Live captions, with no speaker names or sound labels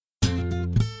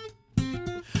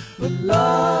La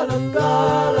la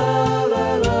la la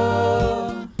la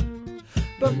la.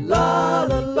 But la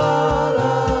la la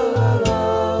la la la.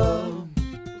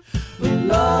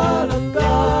 La la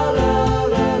la la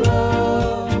la la.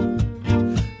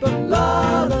 But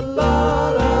la la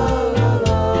la la la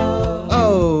la.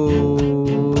 Oh.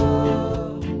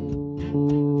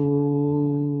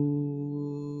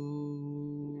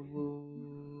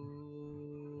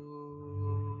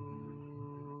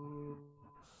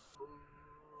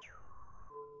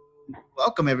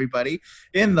 Welcome, everybody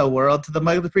in the world, to the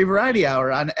Michael Duprey Variety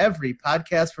Hour on every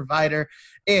podcast provider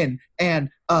in and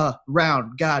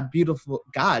around God's beautiful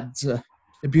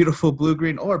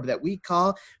blue-green orb that we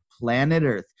call planet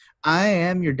Earth. I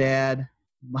am your dad,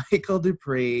 Michael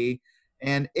Duprey,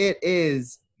 and it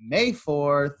is May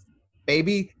 4th.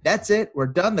 Baby, that's it. We're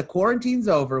done. The quarantine's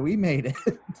over. We made it.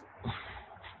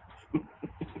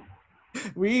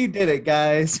 We did it,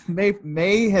 guys.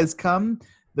 May has come.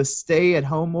 The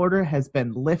stay-at-home order has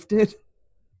been lifted.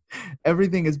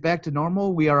 Everything is back to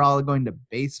normal. We are all going to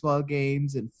baseball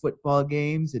games and football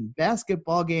games and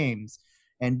basketball games.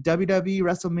 And WWE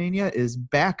WrestleMania is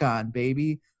back on,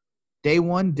 baby. Day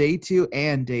 1, Day 2,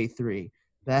 and Day 3.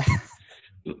 That's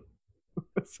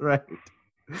right.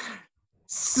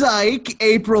 Psych!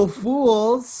 April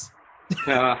Fools!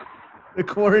 The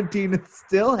quarantine is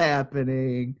still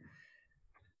happening.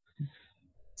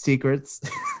 Secrets.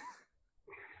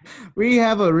 We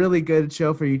have a really good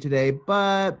show for you today,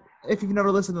 but if you've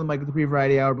never listened to the Michael Duprey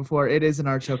Variety Hour before, it is an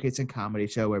art showcase and comedy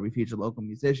show where we feature local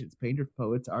musicians, painters,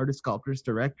 poets, artists, sculptors,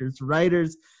 directors,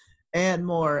 writers, and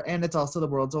more. And it's also the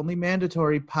world's only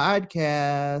mandatory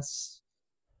podcast.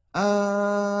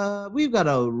 We've got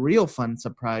a real fun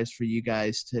surprise for you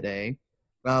guys today.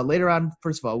 Later on,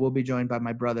 first of all, we'll be joined by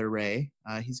my brother, Ray.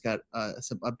 He's got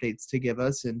some updates to give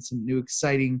us and some new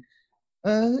exciting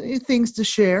things to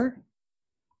share.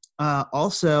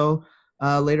 Also,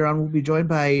 later on, we'll be joined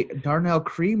by Darnell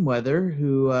Creamweather,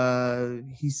 who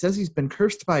he says he's been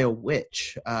cursed by a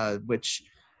witch, which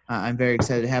I'm very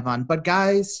excited to have on. But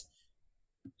guys,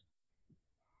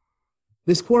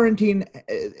 this quarantine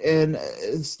and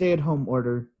stay-at-home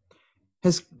order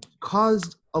has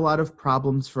caused a lot of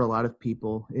problems for a lot of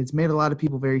people. It's made a lot of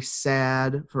people very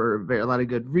sad for a lot of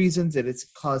good reasons, and it's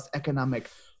caused economic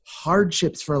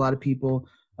hardships for a lot of people.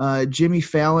 Jimmy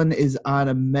Fallon is on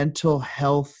a mental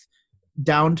health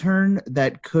downturn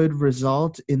that could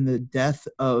result in the death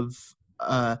of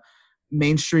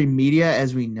mainstream media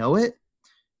as we know it.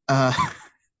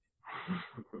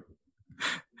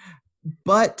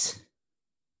 But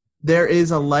there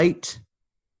is a light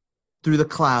through the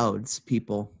clouds,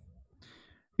 people.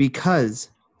 Because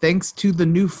thanks to the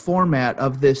new format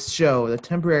of this show, the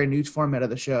temporary news format of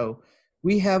the show,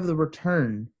 we have the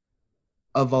return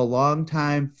of a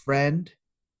longtime friend,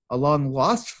 a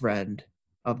long-lost friend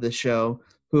of the show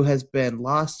who has been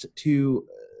lost to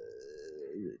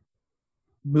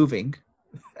moving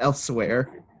elsewhere.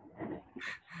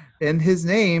 And his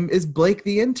name is Blake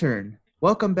the Intern.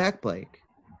 Welcome back, Blake.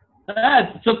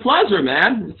 It's a pleasure,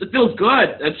 man. It feels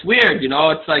good. It's weird,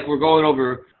 It's like we're going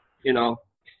over, the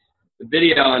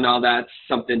video and all that,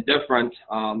 something different.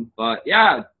 But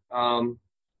yeah,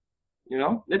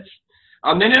 it's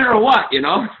a minute or what,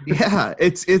 Yeah,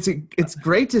 it's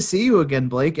great to see you again,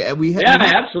 Blake.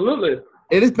 Absolutely.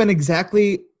 It has been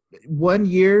exactly 1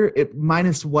 year,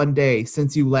 minus 1 day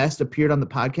since you last appeared on the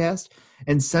podcast,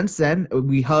 and since then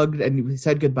we hugged and we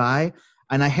said goodbye,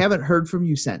 and I haven't heard from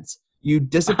you since. You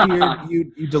disappeared.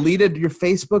 you deleted your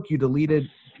Facebook, you deleted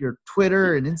your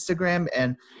Twitter and Instagram,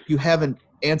 and you haven't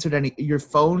answered any. Your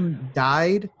phone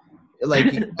died,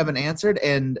 like you haven't answered,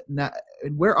 and not,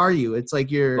 where are you? It's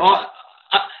like you're.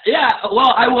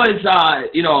 I was,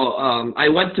 I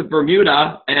went to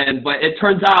Bermuda, but it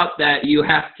turns out that you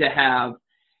have to have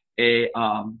a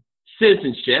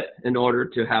citizenship in order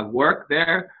to have work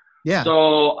there. Yeah.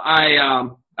 So I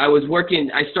was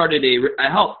working. I started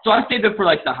so I stayed there for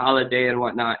like the holiday and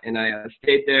whatnot, and I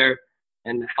stayed there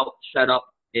and helped set up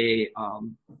a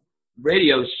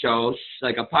radio show,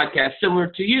 like a podcast similar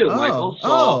to you, Michael.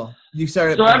 So you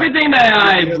started. So everything that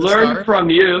I learned from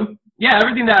you. Yeah,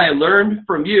 everything that I learned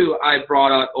from you, I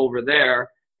brought out over there,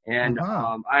 and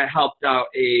I helped out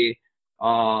a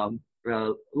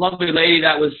lovely lady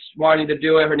that was wanting to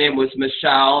do it. Her name was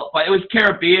Michelle, but it was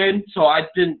Caribbean, so I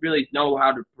didn't really know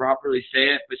how to properly say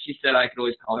it, but she said I could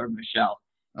always call her Michelle.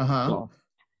 So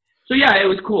yeah, it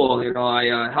was cool.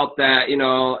 I helped that,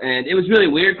 and it was really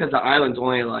weird because the island's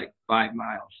only like 5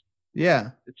 miles.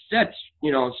 Yeah. That's,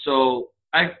 so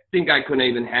I think I couldn't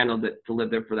even handle it to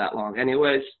live there for that long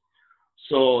anyways.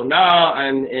 So now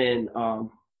I'm in,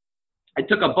 I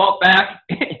took a boat back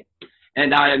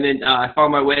and I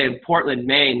found my way in Portland,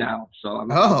 Maine now, so I'm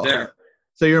there.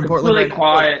 So you're in Portland really right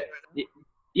quiet.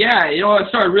 Yeah, I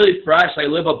started really fresh. I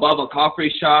live above a coffee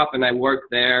shop, and I work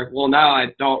there. Well, now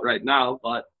I don't right now,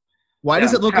 but why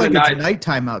does it look like nice. It's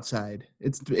nighttime outside?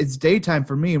 It's daytime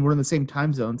for me, and we're in the same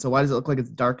time zone. So why does it look like it's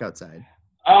dark outside?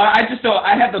 I just don't.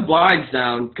 I have the blinds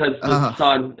down because the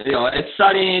sun. It's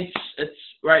sunny. It's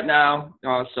right now.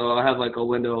 So I have like a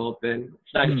window open.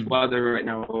 It's nice weather right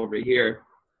now over here.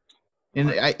 And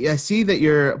I see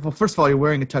that first of all, you're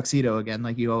wearing a tuxedo again,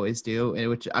 like you always do,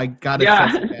 which I gotta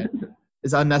stress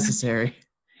is unnecessary.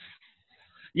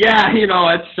 Yeah,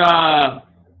 it's well,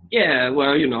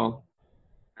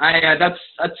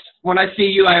 that's when I see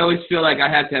you, I always feel like I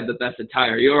have to have the best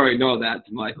attire. You already know that,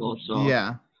 Michael. So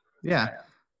yeah.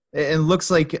 It looks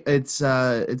like it's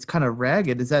kind of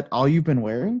ragged. Is that all you've been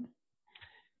wearing?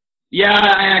 Yeah,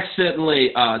 I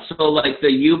accidentally. So like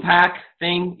the U-Pack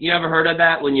thing, you ever heard of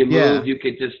that? When you move, you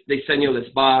could they send you this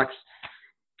box.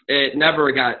 It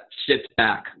never got shipped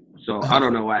back. So I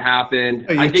don't know what happened.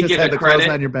 I did get the credit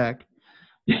on your back.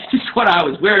 It's what I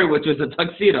was wearing, which was a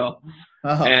tuxedo.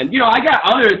 And I got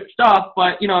other stuff,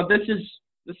 but this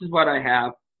is what I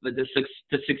have, the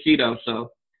tuxedo.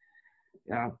 So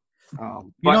yeah.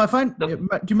 I find. Do you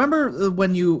remember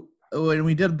when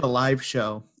we did the live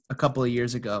show a couple of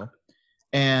years ago?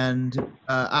 And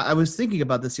I was thinking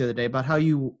about this the other day about how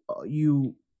you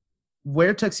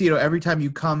wear tuxedo every time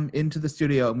you come into the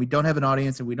studio, and we don't have an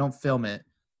audience and we don't film it.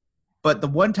 But the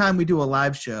one time we do a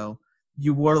live show,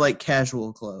 you wore like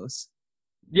casual clothes.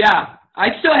 Yeah,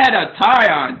 I still had a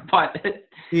tie on, but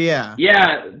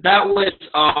that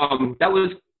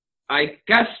was I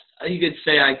guess you could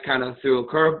say I kind of threw a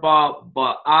curveball,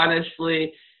 but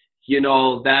honestly,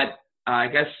 that. I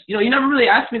guess, you never really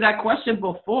asked me that question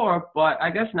before, but I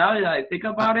guess now that I think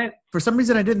about it. For some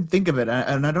reason, I didn't think of it,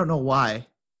 and I don't know why.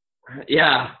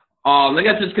 Yeah. I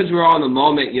guess it's because we're all in the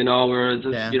moment, we're just,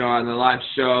 on the live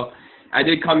show. I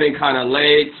did come in kind of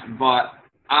late, but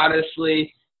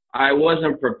honestly, I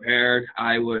wasn't prepared.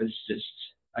 I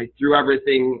threw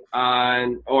everything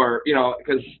on,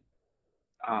 because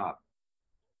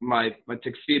my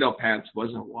tuxedo pants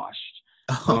wasn't washed.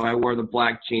 So I wore the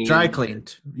black jeans. Dry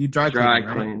cleaned. You dry cleaned,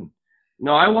 right?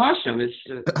 No, I washed them. It's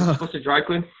supposed to dry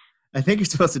clean. I think you're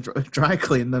supposed to dry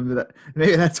clean them.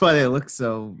 Maybe that's why they look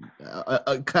so.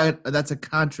 That's a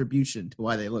contribution to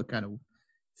why they look kind of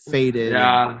faded.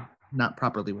 And not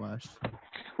properly washed.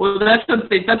 Well, that's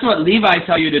what Levi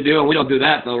tell you to do, and we don't do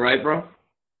that though, right, bro?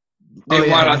 They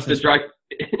want us to dry.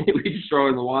 We just throw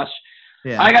in the wash.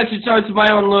 Yeah. I got to start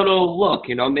my own little look.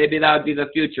 Maybe that would be the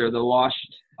future, the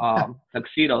washed.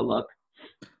 Tuxedo look.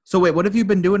 So wait, what have you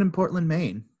been doing in Portland,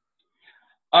 Maine?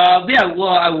 Well,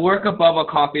 I work above a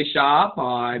coffee shop.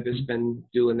 I've just been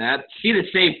doing that. See the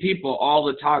same people all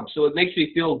the time, so it makes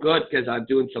me feel good because I'm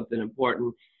doing something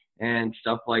important and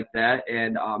stuff like that.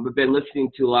 And I've been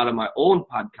listening to a lot of my own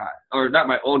podcasts, or not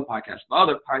my own podcast, but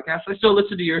other podcasts. I still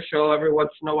listen to your show every once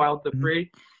in a while,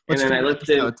 Duprey. And then I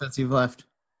listen. Since you've left.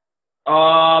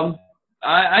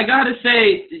 I gotta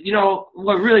say,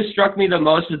 what really struck me the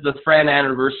most is the Fran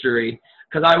anniversary,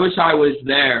 because I wish I was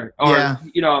there. Or,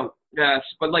 yes,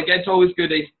 but like it's always good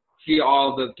to see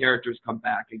all the characters come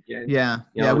back again. Yeah,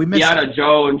 we missed Deanna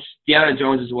Jones. Deanna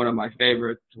Jones is one of my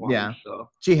favorites. So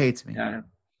she hates me. Yeah,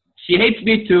 she hates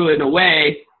me too in a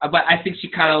way, but I think she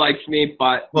kind of likes me.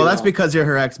 But that's because you're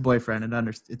her ex-boyfriend, and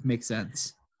it makes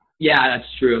sense. Yeah, that's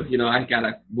true. I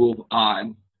gotta move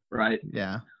on, right?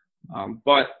 Yeah.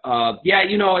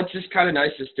 It's just kind of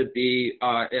nice just to be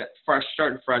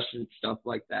starting fresh and stuff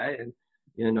like that, and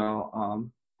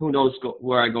who knows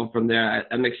where I go from there.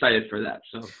 I'm excited for that.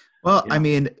 So, I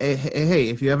mean, hey,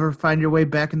 if you ever find your way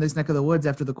back in this neck of the woods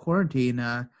after the quarantine,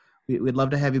 we'd love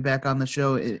to have you back on the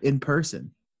show in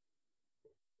person.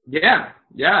 Yeah,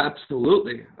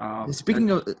 absolutely.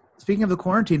 Speaking of the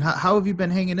quarantine, how have you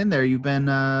been hanging in there? You've been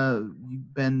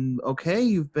okay.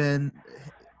 You've been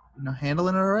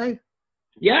handling it all right?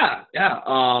 Yeah.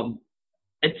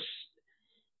 It's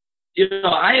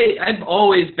I've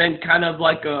always been kind of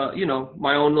like a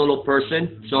my own little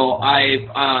person. So I'm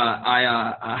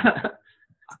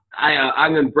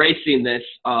embracing this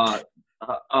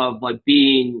of like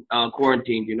being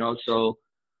quarantined. So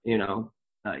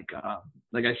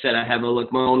like I said, I have my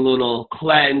own little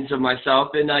cleanse of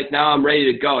myself, and like now I'm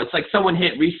ready to go. It's like someone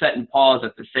hit reset and pause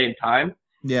at the same time.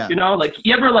 Yeah. Like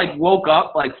you ever like woke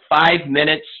up like 5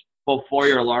 minutes before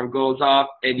your alarm goes off,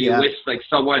 and you wish like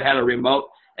someone had a remote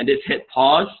and just hit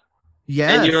pause.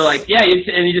 Yeah. And you're like,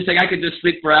 and you're just like, I could just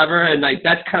sleep forever, and like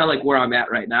that's kind of like where I'm at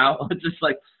right now. It's just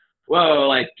like, whoa,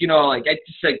 like I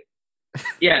just like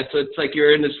Yeah, so it's like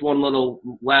you're in this one little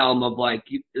realm of like,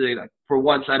 for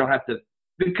once I don't have to,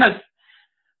 because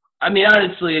I mean,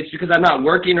 honestly, it's because I'm not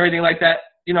working or anything like that.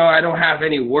 I don't have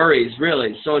any worries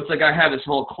really. So it's like I have this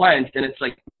whole cleanse, and it's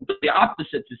like the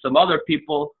opposite to some other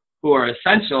people who are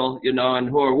essential, and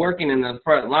who are working in the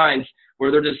front lines where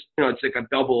they're just, it's like a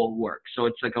double work. So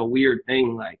it's like a weird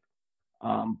thing, like,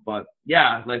 but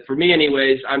yeah, like for me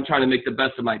anyways, I'm trying to make the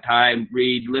best of my time,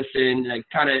 read, listen, like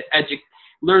kind of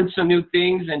learn some new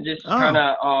things, and just kind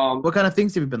of, what kind of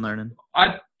things have you been learning?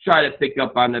 I try to pick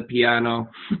up on the piano.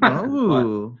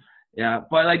 Oh. Yeah,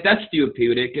 but like that's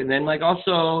therapeutic, and then like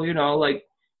also, like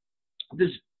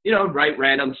just write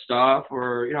random stuff,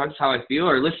 or just how I feel,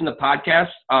 or listen to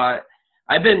podcasts.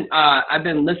 I've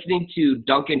been listening to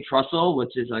Duncan Trussell,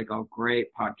 which is like a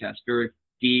great podcast, very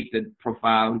deep and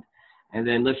profound, and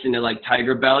then listening to like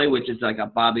Tiger Belly, which is like a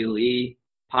Bobby Lee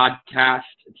podcast.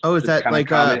 Is that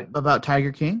like about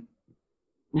Tiger King?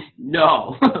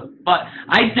 No, but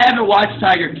I haven't watched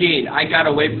Tiger King. I got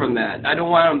away from that. I don't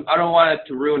want it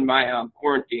to ruin my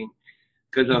quarantine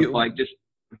because of like just.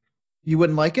 You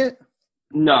wouldn't like it?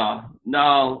 No.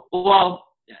 Well,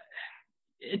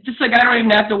 it's just like I don't even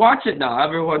have to watch it now.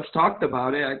 Everyone's talked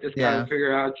about it. I just gotta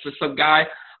figure out it's just some guy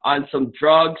on some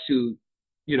drugs who,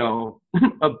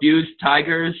 abused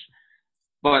tigers,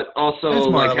 but also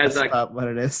like has like about what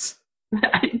it is.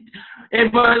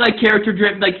 But like character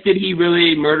driven, like did he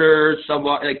really murder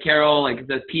someone, like Carol, like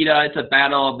the PETA? It's a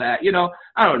battle of that,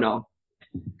 I don't know.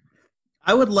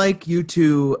 I would like you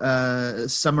to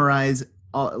summarize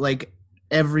like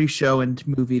every show and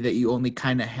movie that you only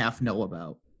kind of half know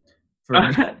about. For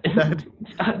me, that'd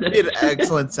be an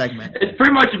excellent segment. It's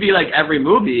pretty much be like every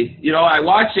movie, I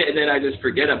watch it and then I just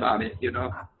forget about it,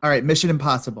 All right, Mission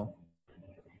Impossible.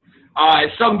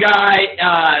 Some guy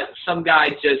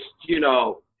just,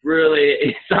 really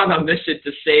is on a mission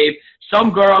to save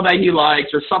some girl that he likes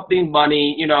or something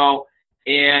money,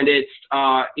 and it's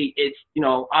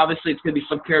obviously it's going to be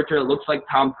some character that looks like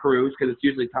Tom Cruise, because it's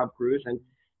usually Tom Cruise, and,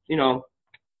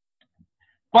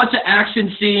 bunch of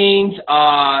action scenes,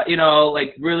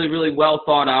 like really, really well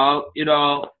thought out,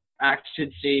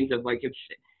 action scenes of like, it's,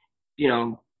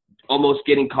 almost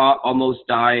getting caught, almost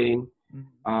dying.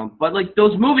 But like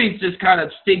those movies just kind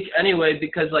of stink anyway,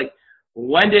 because like,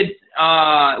 when did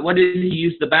he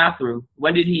use the bathroom?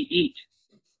 When did he eat?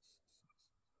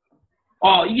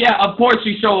 Oh yeah, of course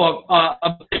you show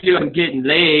a video of him getting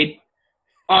laid.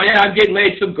 Oh yeah, I'm getting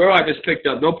laid. Some girl I just picked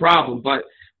up, no problem. But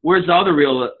where's the other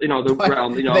real, the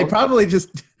realm? They probably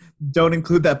just don't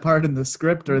include that part in the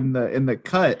script or in the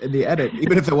cut, in the edit.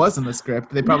 Even if it was in the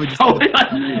script, they probably just.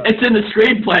 It's in the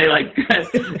screenplay, like.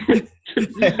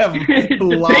 They have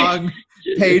long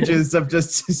pages of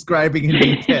just describing in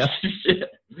detail.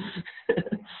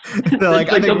 They're like,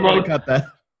 I think we're going to cut that.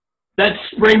 That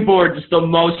springboard is the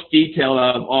most detailed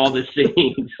of all the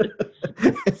scenes.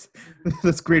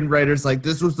 The screenwriter's like,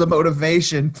 this was the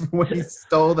motivation for when he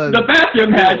stole the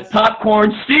bathroom has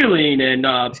popcorn ceiling and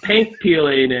paint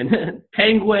peeling and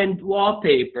penguin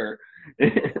wallpaper.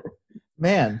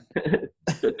 Man.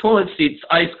 The toilet seat's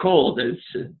ice cold.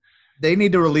 They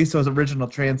need to release those original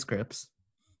transcripts.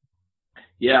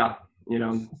 Yeah,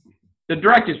 the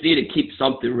directors need to keep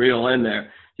something real in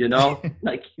there,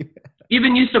 like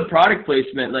even use some product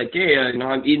placement, like, hey,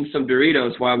 I'm eating some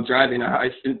Doritos while I'm driving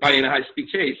buying a high-speed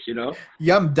chase,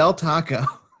 Yum, Del Taco.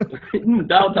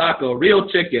 Del Taco, real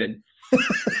chicken.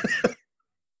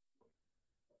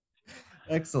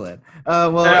 Excellent.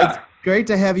 It's great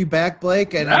to have you back,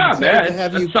 Blake, and I'm excited to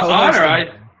have you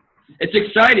co-host. It's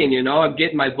exciting, I'm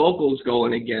getting my vocals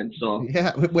going again. So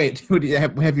yeah. Wait,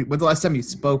 have you? When's the last time you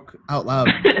spoke out loud?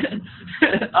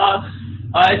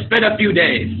 It's been a few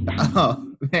days.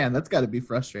 Oh man, that's got to be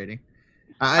frustrating.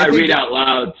 I read out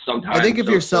loud sometimes. I think if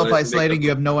you're self-isolating, you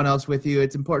have no one else with you.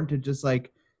 It's important to just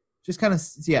kind of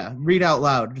read out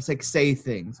loud, just like say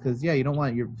things, because you don't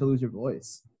want to lose your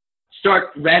voice. Start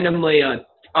randomly.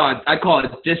 I call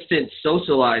it distant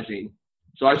socializing.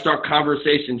 So I start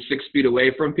conversations 6 feet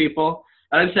away from people.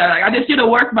 And I said, I just need to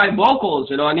work my vocals.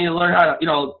 I need to learn how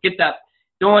to, get that.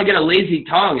 Don't want to get a lazy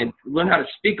tongue and learn how to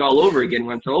speak all over again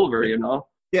when it's over,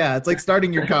 Yeah, it's like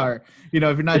starting your car. If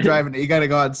you're not driving it, you got to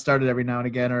go out and start it every now and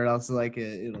again, or else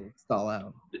it'll stall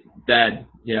out. Dead,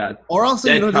 yeah. Or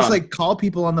also, just like call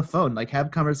people on the phone, like have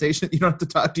conversation. You don't have to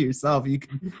talk to yourself. You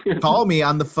can call me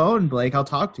on the phone, Blake. I'll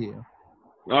talk to you.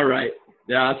 All right.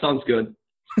 Yeah, that sounds good.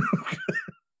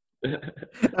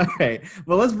 All right.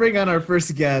 Well, let's bring on our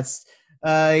first guest.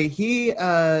 He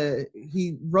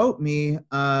wrote me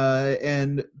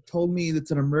and told me it's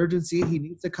an emergency. He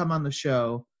needs to come on the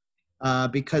show.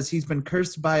 because he's been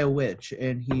cursed by a witch,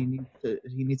 and he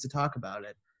needs to talk about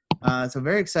it. So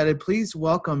very excited. Please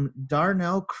welcome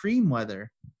Darnell Creamweather.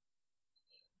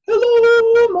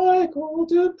 Hello, Michael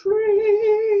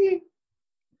Duprey.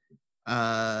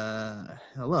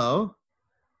 Hello.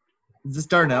 Is this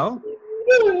Darnell?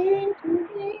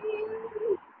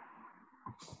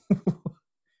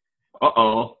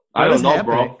 Uh-oh. I don't know,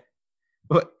 bro.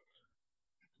 What?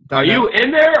 Are you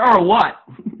in there or what?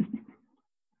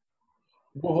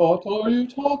 What are you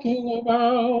talking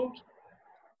about?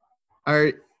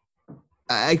 I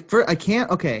can't.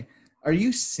 Okay. Are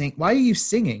you why are you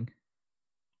singing?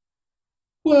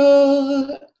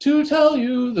 Well, to tell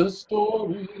you the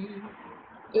story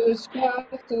as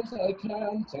fast as I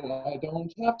can, so I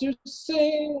don't have to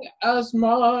sing as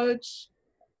much.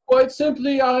 Quite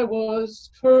simply, I was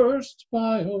cursed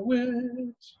by a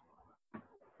witch.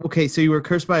 Okay, so you were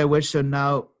cursed by a witch, so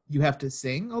now you have to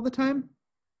sing all the time?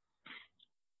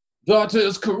 That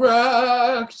is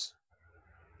correct.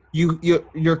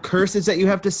 Your curse is that you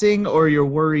have to sing, or you're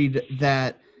worried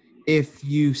that if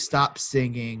you stop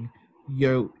singing,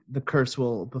 the curse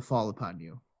will befall upon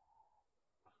you?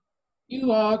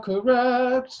 You are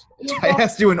correct. I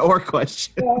asked you an or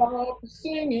question. Stop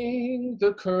singing,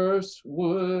 the curse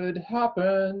would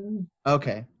happen.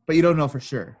 Okay, but you don't know for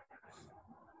sure.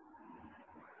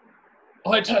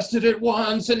 I tested it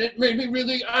once and it made me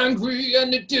really angry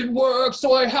and it did work,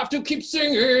 so I have to keep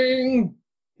singing.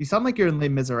 You sound like you're in Les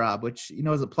Miserables, which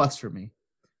is a plus for me.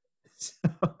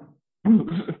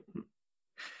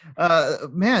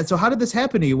 Man, so how did this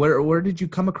happen to you? Where did you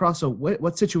come across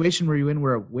what situation were you in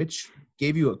where a witch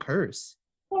gave you a curse?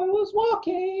 I was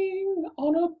walking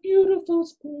on a beautiful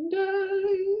spring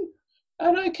day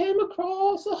and I came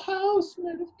across a house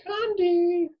made of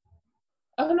candy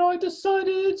and I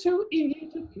decided to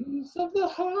eat a piece of the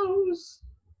house.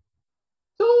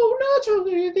 So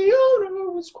naturally the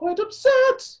owner was quite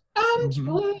upset and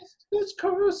placed this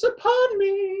curse upon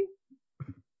me.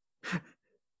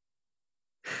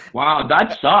 Wow,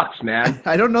 that sucks, man.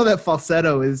 I don't know that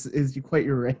falsetto is quite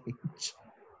your range.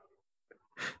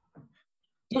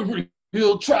 The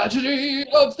real tragedy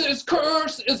of this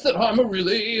curse is that I'm a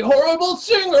really horrible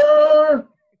singer.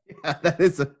 Yeah, that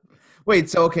is a... Wait,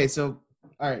 so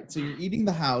all right, so you're eating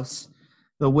the house.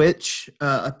 The witch,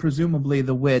 presumably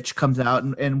the witch, comes out,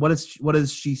 and what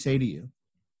does she say to you?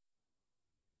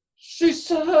 She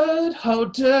said, "How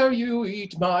dare you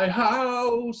eat my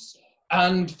house?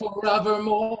 And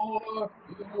forevermore,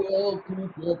 you will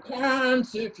poop your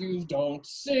pants if you don't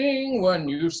sing when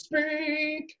you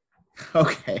speak."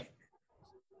 Okay.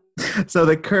 So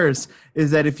the curse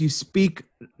is that if you speak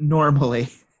normally,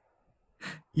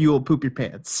 you will poop your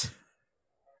pants.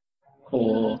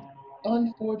 Cool.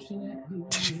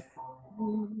 Unfortunately.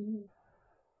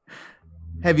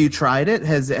 Have you tried it?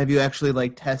 Have you actually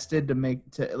tested to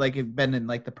been in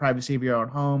the privacy of your own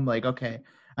home? Okay,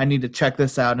 I need to check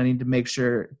this out. I need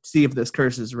to see if this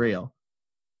curse is real.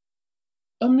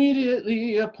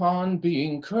 Immediately upon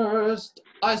being cursed,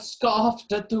 I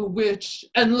scoffed at the witch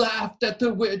and laughed at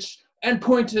the witch and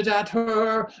pointed at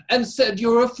her and said,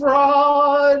 "You're a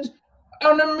fraud."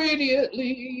 And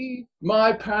immediately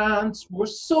my pants were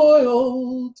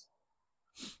soiled.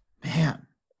 Man,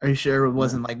 are you sure it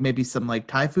wasn't maybe some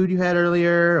Thai food you had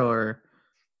earlier, or?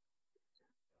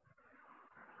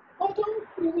 I don't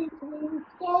really think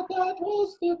that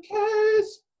was the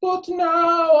case, but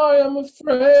now I am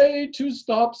afraid to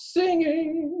stop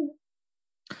singing.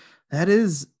 That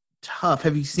is tough.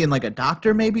 Have you seen a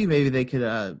doctor maybe? Maybe they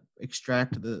could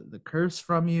extract the curse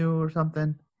from you or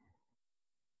something?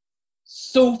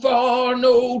 So far,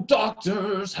 no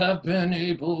doctors have been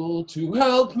able to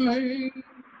help me.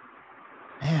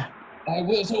 Man. I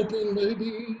was hoping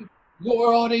maybe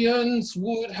your audience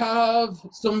would have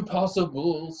some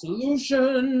possible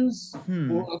solutions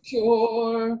for a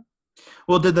cure.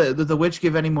 Well, did the witch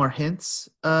give any more hints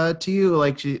to you?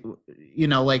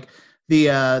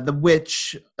 The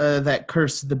witch that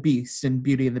cursed the Beast in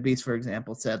Beauty and the Beast, for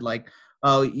example, said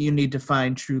 "Oh, you need to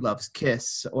find true love's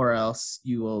kiss, or else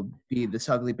you will be this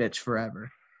ugly bitch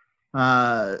forever."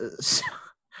 So,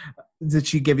 did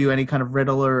she give you any kind of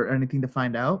riddle or anything to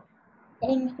find out?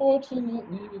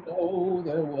 Unfortunately, no,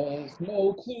 there was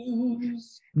no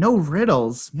clues. No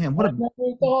riddles? Man, what I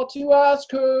never thought to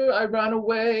ask her. I ran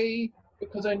away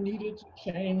because I needed to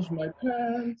change my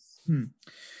pants.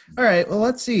 All right, well,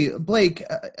 let's see. Blake,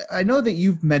 I know that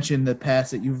you've mentioned in the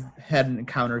past that you've had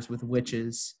encounters with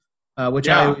witches, which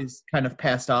I always kind of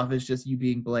passed off as just you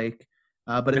being Blake,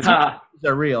 but it's are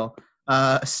real.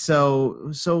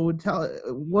 So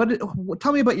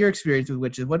tell me about your experience with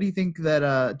witches. What do you think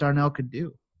that Darnell could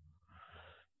do?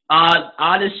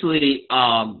 Honestly,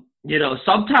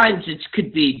 sometimes it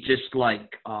could be just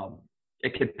like,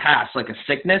 it could pass like a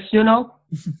sickness,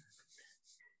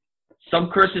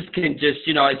 Some curses can just,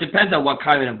 it depends on what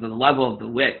kind of the level of the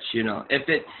witch,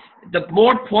 the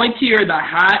more pointier the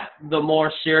hat, the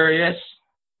more serious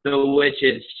the witch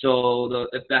is. So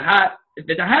if the hat's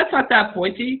not that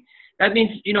pointy, that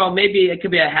means, maybe it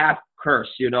could be a half curse,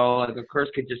 like a curse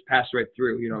could just pass right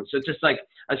through, So it's just like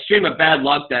a stream of bad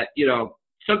luck that,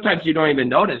 sometimes you don't even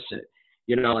notice it.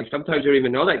 Like sometimes you don't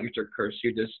even know that you're cursed.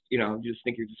 You just, you just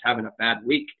think you're just having a bad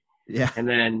week. Yeah. And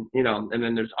then, and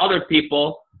then there's other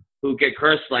people who get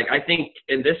cursed. Like, I think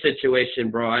in this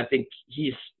situation, bro, I think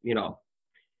he's,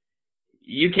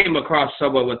 you came across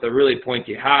someone with a really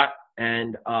pointy hat.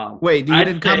 And wait, you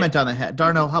didn't comment on the hat,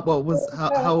 Darnell. How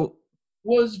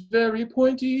was very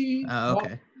pointy.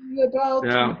 Okay.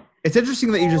 Yeah. It's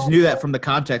interesting that you just knew that from the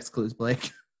context clues,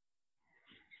 Blake.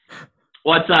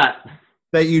 What's that?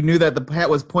 That you knew that the hat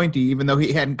was pointy, even though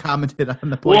he hadn't commented on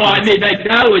the pointy. Well, I mean,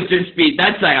 that would just be,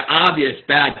 that's like an obvious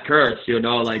bad curse,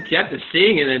 like you have to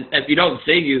sing, and then if you don't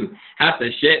sing, you have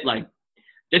to shit. Like,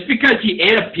 just because he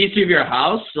ate a piece of your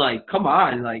house, like, come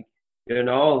on, like, there's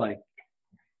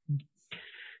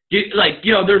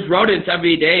rodents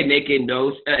every day making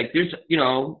those, like, there's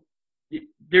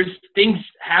things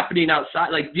happening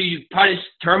outside. Like, do you punish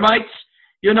termites,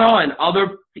 and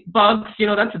other bugs?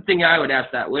 That's the thing I would ask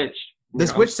that witch.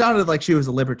 This witch sounded like she was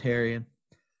a libertarian.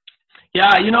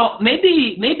 Yeah,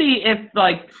 maybe maybe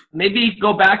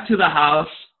go back to the house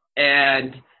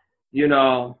and,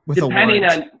 with depending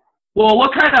on, well,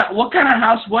 what kind of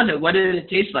house was it? What did it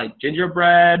taste like?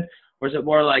 Gingerbread? Or is it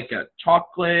more like a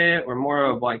chocolate or more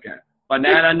of like a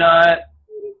banana nut?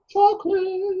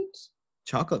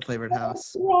 Chocolate flavored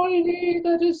house. Variety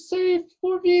that is safe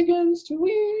for vegans to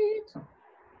eat.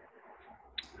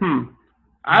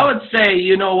 I would say,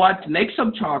 you know what? Make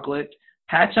some chocolate,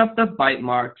 patch up the bite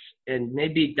marks, and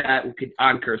maybe that could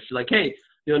on-curse. Like, hey,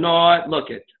 you know what?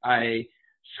 Look I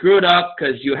screwed up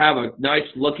because you have a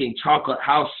nice-looking chocolate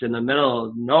house in the middle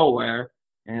of nowhere,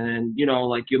 and you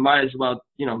might as well,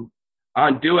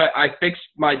 undo it. I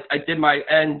did my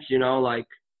ends,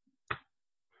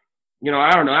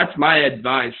 I don't know. That's my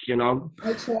advice, I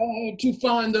tried to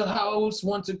find the house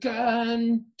once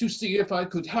again to see if I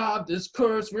could have this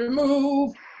curse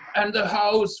removed, and the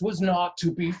house was not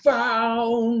to be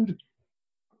found.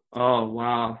 Oh,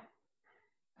 wow.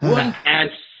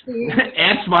 Ants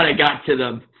might have got to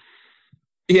them.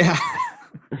 Yeah.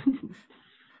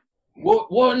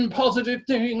 One positive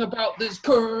thing about this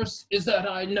curse is that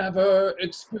I never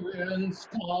experienced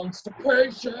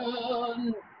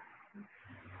constipation.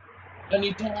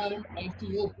 Anytime I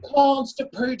feel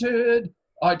constipated,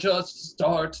 I just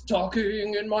start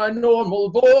talking in my normal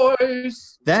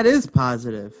voice. That is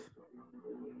positive.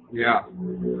 Yeah.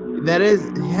 That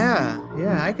is, yeah.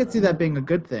 I could see that being a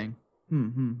good thing.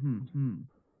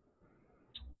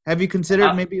 Have you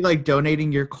considered maybe like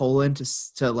donating your colon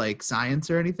to like science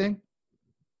or anything?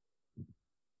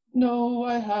 No,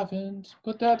 I haven't,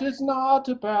 but that is not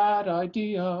a bad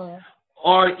idea.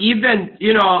 Or even,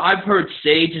 I've heard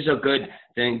sage is a good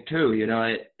thing too.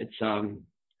 It's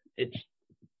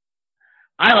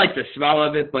I like the smell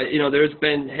of it, but there's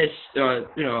been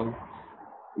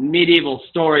medieval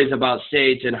stories about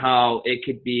sage and how it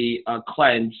could be a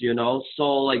cleanse.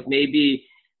 So like maybe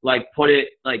like put it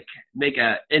like make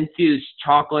a infused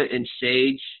chocolate and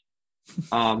sage,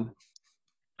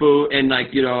 food and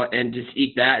and just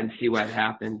eat that and see what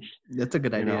happens. That's a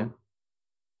good idea.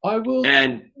 I will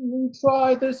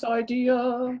try this idea.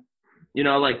 All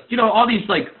these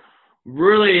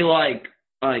really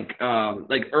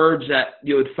herbs that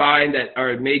you would find that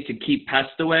are made to keep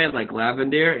pests away, like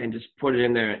lavender, and just put it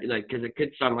in there, because it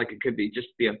could sound like it could be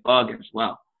a bug as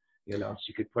well. So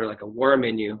you could put like a worm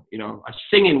in you, a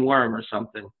singing worm or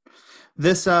something.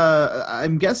 This,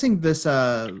 I'm guessing this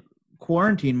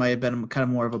quarantine might have been kind of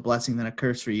more of a blessing than a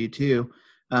curse for you too,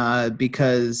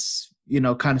 because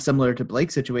kind of similar to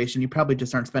Blake's situation, you probably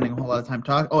just aren't spending a whole lot of time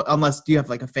talking. Oh, unless, do you have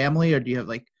like a family, or do you have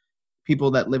like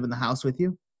people that live in the house with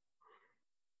you?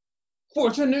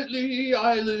 Fortunately,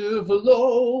 I live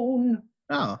alone.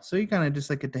 Oh, so you kind of just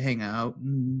get to hang out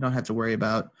and don't have to worry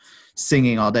about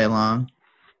singing all day long.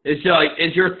 Is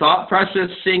your thought process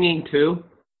singing too?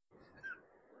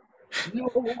 No,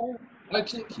 I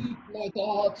can keep my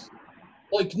thoughts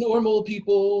like normal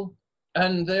people,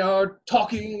 and they are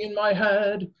talking in my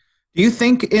head. Do you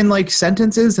think in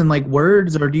sentences and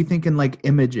words, or do you think in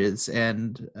images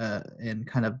and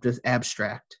kind of just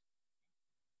abstract?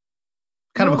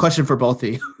 Kind of a question for both of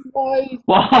you. Wait,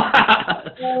 what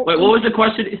was the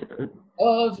question?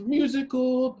 of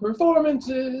musical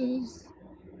performances.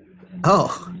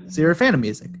 Oh, so you're a fan of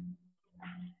music.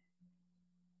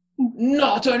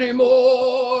 Not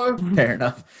anymore. Fair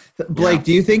enough. Blake,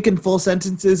 do you think in full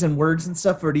sentences and words and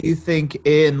stuff, or do you think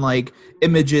in like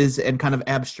images and kind of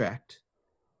abstract?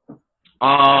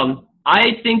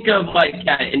 I think of like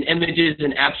in images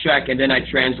and abstract, and then I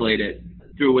translate it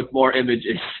through with more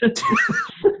images.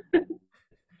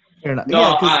 Fair enough.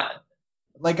 No, yeah,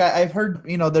 like I've heard,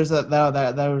 there's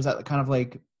that was that kind of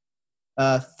like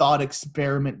thought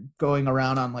experiment going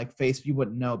around on like Facebook. You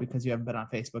wouldn't know because you haven't been on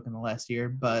Facebook in the last year,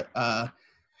 but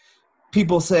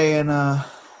people saying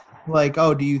like,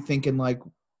 oh, do you think in like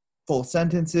full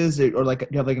sentences or like do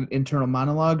you have like an internal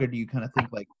monologue, or do you kind of think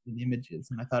like in images?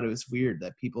 And I thought it was weird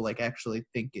that people like actually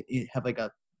think have like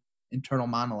a internal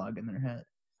monologue in their head.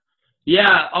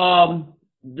 Yeah,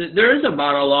 there is a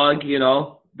monologue,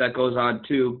 that goes on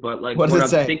too, but like what does it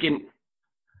say? Thinking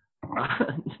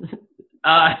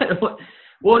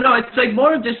well, no, it's like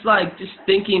more of just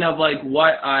thinking of like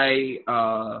what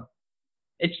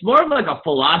it's more of like a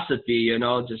philosophy,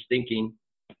 just thinking.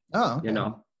 Oh, okay.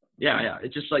 Yeah.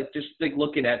 It's just like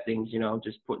looking at things,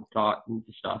 just putting thought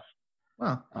into stuff.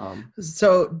 Wow.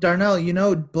 So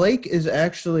Darnell, Blake is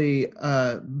actually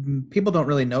people don't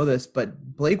really know this, but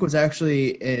Blake was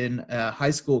actually in a high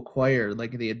school choir,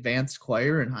 like the advanced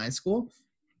choir in high school.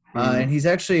 And he's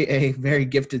actually a very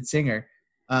gifted singer.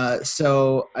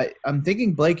 So I'm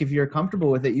thinking, Blake, if you're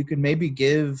comfortable with it, you could maybe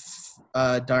give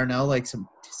Darnell like some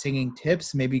singing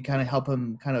tips, maybe kind of help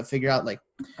him kind of figure out like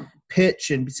pitch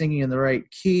and singing in the right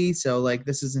key. So like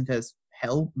this isn't as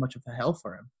much of a hell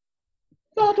for him.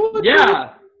 That would be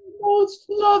most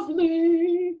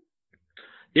lovely.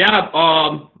 Yeah.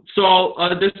 So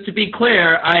just to be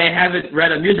clear, I haven't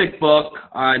read a music book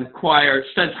on choir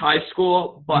since high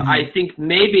school, but I think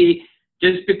maybe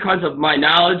just because of my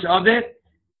knowledge of it,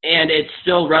 and it's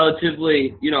still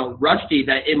relatively, rusty,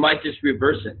 that it might just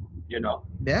reverse it,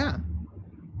 Yeah.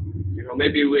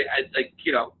 Maybe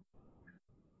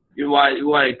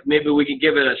maybe we can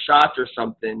give it a shot or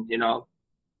something,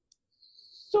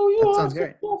 So you are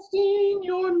great. suggesting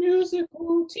your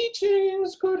musical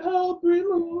teachings could help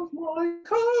remove my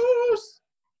curse?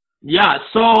 Yeah,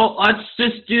 so let's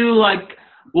just do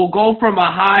we'll go from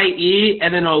a high E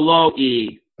and then a low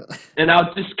E. And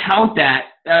I'll just count that.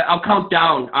 I'll count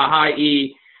down a high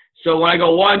E. So when I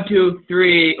go 1, 2,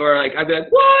 3, or I'd be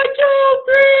like 1, 2,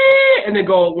 3, and then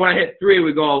when I hit 3,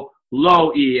 we go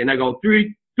low E, and I go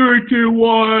 3, 2,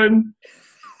 1.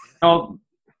 Oh,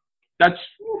 that's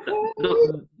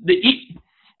the E.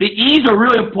 The E's are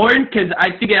really important because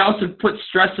I think it also puts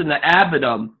stress in the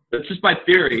abdomen. That's just my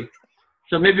theory.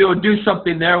 So maybe we'll do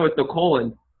something there with the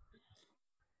colon.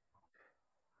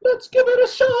 Let's give it a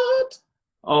shot.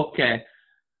 Okay.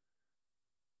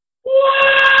 1,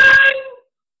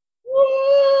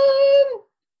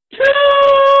 2, 3,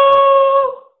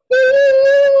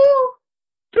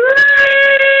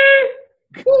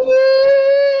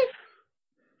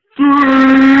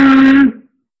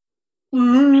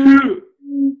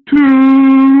 2,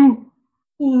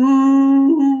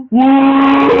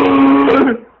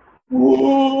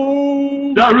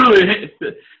 1. That really hit,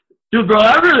 dude, bro.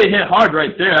 That really hit hard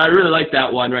right there. I really like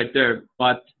that one right there.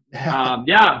 But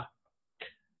yeah,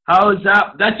 how is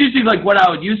that? That's usually what I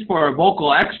would use for a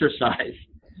vocal exercise.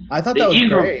 I thought that was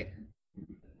great.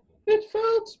 It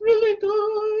felt really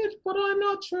good, but I'm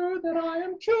not sure that I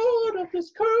am cured of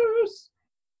this curse.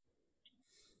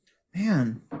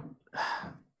 Man.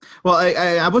 Well,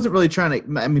 I wasn't really trying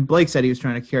to. I mean, Blake said he was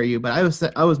trying to cure you, but I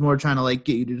was more trying to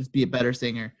get you to just be a better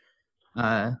singer.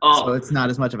 So it's not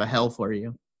as much of a hell for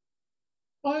you.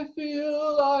 I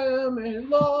feel I am a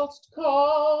lost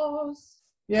cause.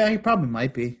 Yeah, you probably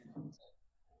might be,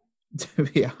 to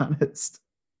be honest.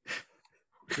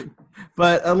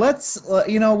 But let's,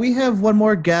 we have one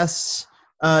more guest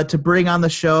to bring on the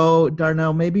show,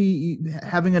 Darnell. Maybe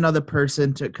having another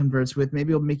person to converse with,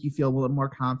 maybe it'll make you feel a little more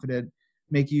confident,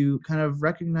 make you kind of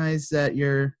recognize that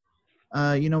you're,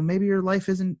 maybe your life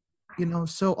isn't,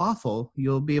 so awful.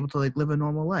 You'll be able to live a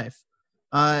normal life.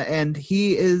 And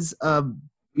he is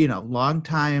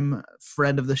longtime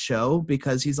friend of the show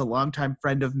because he's a longtime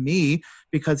friend of me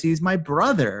because he's my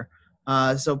brother.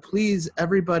 So please,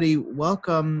 everybody,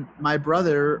 welcome my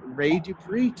brother, Ray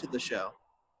Duprey, to the show.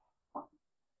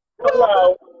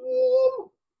 Hello.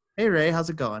 Hey, Ray. How's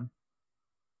it going?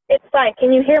 It's fine.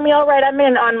 Can you hear me all right? I'm in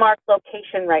an unmarked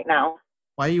location right now.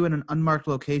 Why are you in an unmarked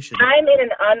location? I'm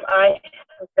in I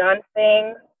have done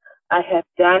things. I have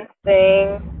done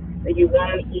things that you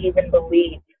won't even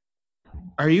believe.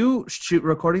 Are you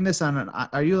recording this on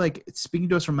are you speaking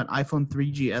to us from an iPhone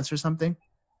 3GS or something?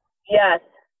 Yes.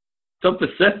 So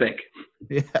specific.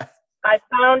 Yeah. I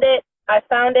found it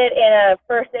in a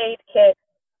first aid kit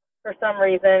for some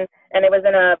reason, and it was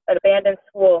in an abandoned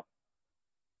school.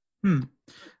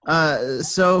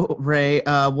 So Ray,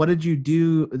 what did you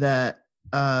do that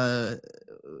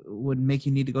would make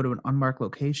you need to go to an unmarked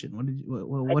location?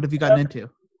 What have you gotten into?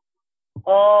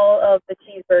 All of the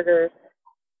cheeseburgers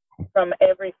from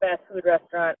every fast food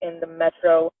restaurant in the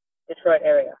metro Detroit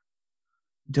area.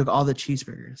 You took all the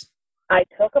cheeseburgers. I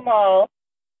took them all,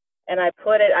 and I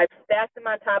stacked them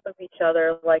on top of each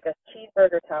other like a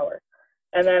cheeseburger tower.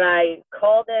 And then I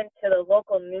called into the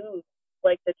local news,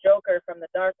 like the Joker from The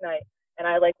Dark Knight, and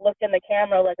I looked in the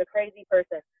camera like a crazy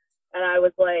person. And I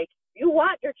was like, you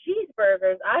want your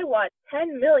cheeseburgers? I want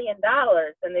 $10 million.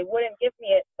 And they wouldn't give me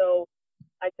it, so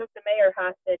I took the mayor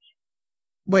hostage.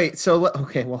 Wait, so,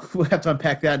 okay, well, we'll have to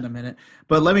unpack that in a minute.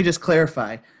 But let me just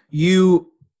clarify.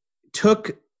 You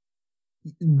took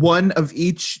one of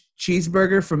each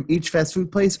cheeseburger from each fast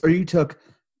food place, or you took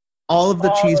all of the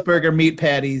cheeseburger meat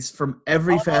patties from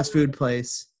every fast food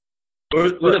place? Were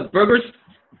the burgers...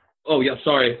 Oh, yeah,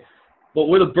 sorry. But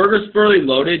were the burgers fully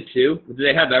loaded, too? Did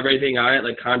they have everything on it,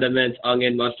 like condiments,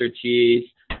 onion, mustard, cheese,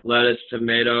 lettuce,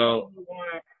 tomato?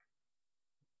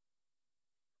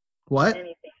 What?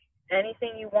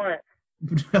 Anything you want.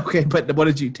 Okay, but what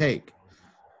did you take?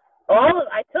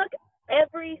 I took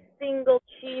every single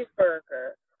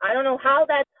cheeseburger. I don't know how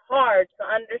that's hard to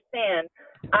understand.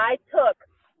 I took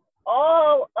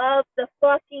all of the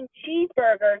fucking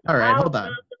cheeseburgers All right, out hold on.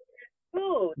 of the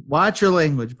food. Watch your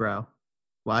language, bro.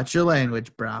 Watch your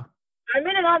language, bro. I'm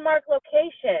in an unmarked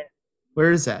location.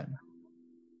 Where is that?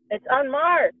 It's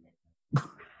unmarked.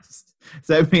 Does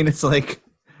that mean it's like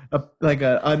a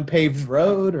unpaved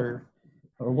road or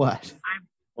what?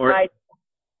 I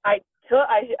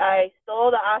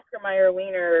stole the Oscar Mayer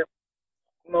Wiener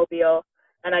mobile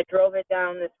and I drove it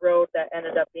down this road that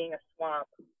ended up being a swamp.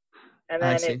 And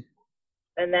then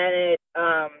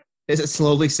is it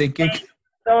slowly sinking?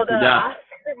 So the Oscar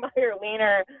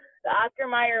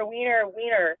Mayer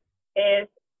Wiener is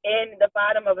in the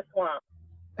bottom of a swamp.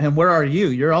 And where are you?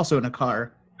 You're also in a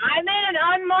car. I'm in an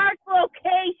unmarked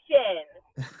location.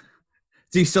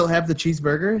 Do you still have the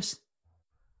cheeseburgers?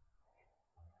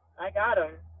 I got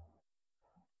them.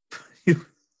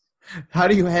 How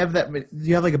do you have that? Do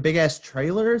you have like a big ass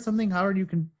trailer or something? How are you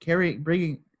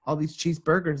bringing all these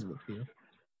cheeseburgers with you?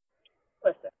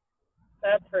 Listen,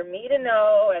 that's for me to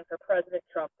know and for President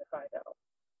Trump to find out.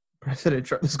 President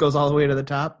Trump. This goes all the way to the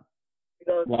top?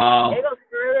 Wow. It goes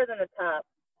further than the top.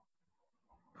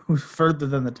 Who's further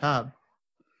than the top?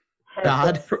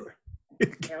 God.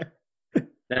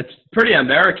 That's pretty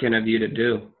American of you to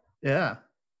do. Yeah.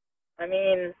 I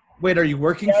mean... Wait, are you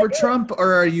working for Trump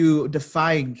or are you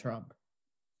defying Trump?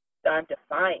 I'm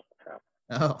defying Trump.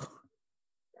 Oh.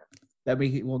 That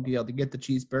means he won't be able to get the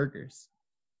cheeseburgers.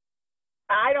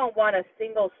 I don't want a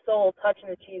single soul touching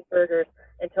the cheeseburgers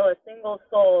until a single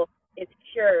soul is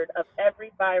cured of every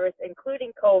virus,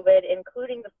 including COVID,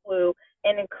 including the flu,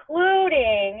 and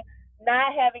including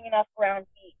not having enough brown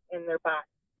meat in their body.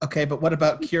 Okay, but what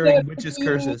about curing witches'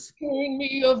 curses? Curing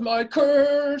me of my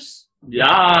curse.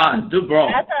 Yeah, bro.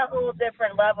 That's a whole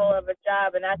different level of a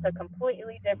job, and that's a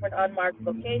completely different unmarked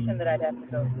location that I'd have to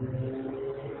go to.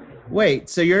 Wait,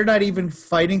 so you're not even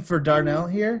fighting for Darnell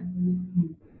here?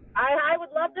 I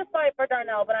would love to fight for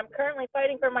Darnell, but I'm currently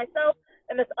fighting for myself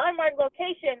in this unmarked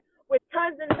location with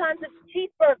tons and tons of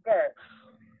cheeseburgers.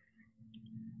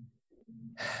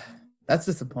 That's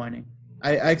disappointing.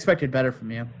 I expected better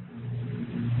from you.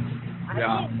 I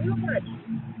can't do much.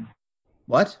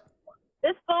 What?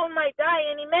 This phone might die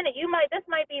any minute. This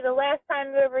might be the last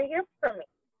time you ever hear from me.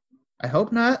 I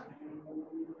hope not.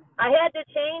 I had to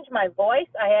change my voice.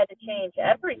 I had to change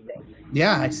everything.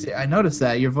 Yeah, I noticed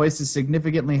that. Your voice is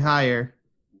significantly higher.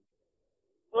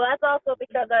 Well, that's also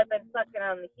because I've been sucking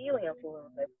on the helium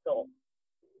balloons I stole.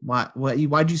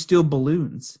 Why'd you steal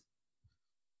balloons?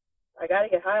 I got to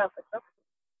get high off of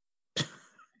something.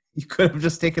 You could have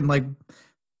just taken, like,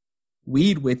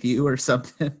 weed with you or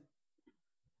something.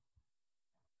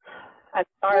 I've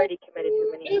already committed too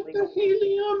many If the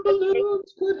helium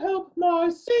balloons could help my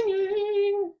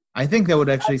singing. I think that would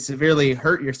actually severely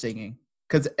hurt your singing.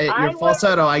 Because your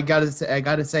falsetto, I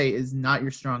gotta say, is not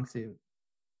your strong suit.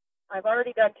 I've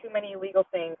already done too many illegal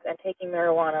things, and taking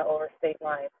marijuana over state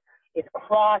lines is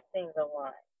crossing the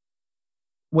line.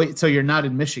 Wait, so you're not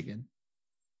in Michigan?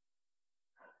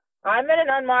 I'm in an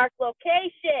unmarked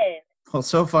location. Well,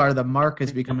 so far the mark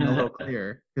is becoming a little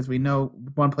clearer because we know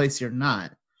one place you're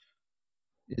not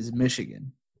is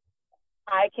Michigan.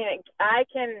 I can't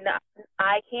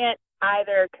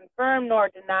either confirm nor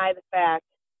deny the fact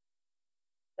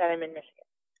that I'm in Michigan.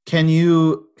 Can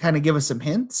you kind of give us some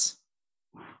hints?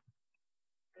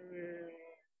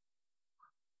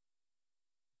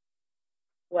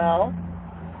 Well,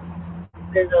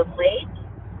 there's a lake,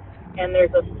 and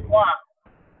there's a swamp,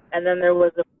 and then there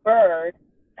was a bird,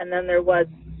 and then there was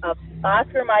a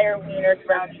Oscar Mayer wiener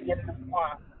drowning in the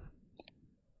swamp.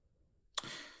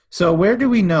 So where do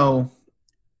we know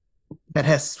that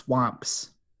has swamps?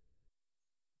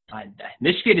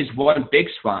 Michigan is one big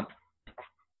swamp.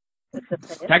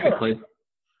 Technically.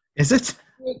 Is it?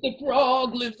 The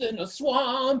frog lives in a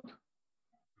swamp.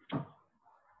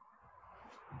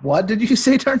 What did you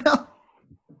say, Darnell?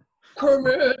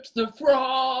 Kermit the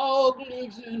frog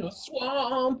lives in a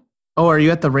swamp. Oh, are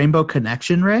you at the Rainbow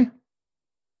Connection, Ray?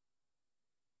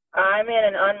 I'm in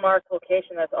an unmarked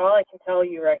location. That's all I can tell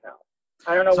you right now.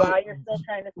 I don't know why you're still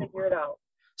trying to figure it out.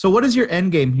 So what is your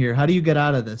end game here? How do you get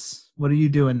out of this? What are you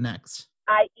doing next?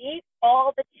 I eat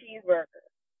all the cheeseburgers,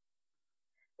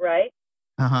 right?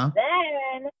 Uh-huh.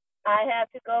 Then I have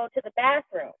to go to the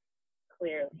bathroom,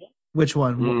 clearly. Which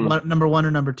one? Number 1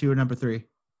 or number 2 or number 3?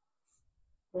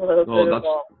 A little bit of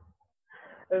all.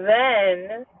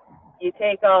 Then you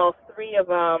take all 3 of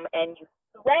them and you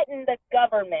threaten the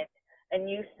government and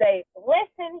you say,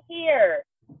 listen here,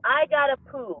 I gotta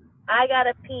poop, I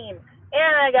gotta pee,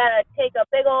 and I gotta take a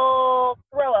big old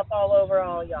throw up all over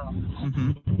all y'all.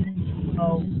 Mm-hmm.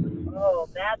 Oh,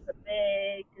 that's a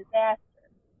big disaster.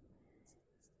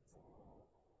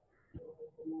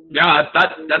 Yeah,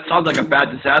 that sounds like a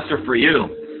bad disaster for you.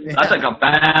 Yeah. That's like a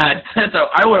bad.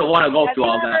 I wouldn't want to go through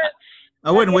all that.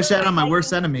 I wouldn't wish that on my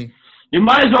worst enemy. You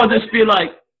might as well just be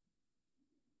like.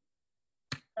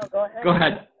 No, go ahead. Go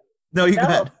ahead. No, you go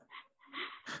ahead.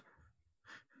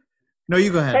 No,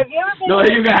 you go ahead. Have you ever been no,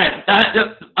 you go ahead.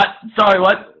 Sorry,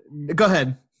 what? Go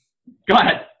ahead. Go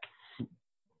ahead.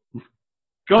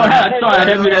 Go ahead. Sorry, I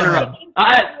didn't mean to interrupt.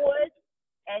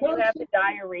 And you have the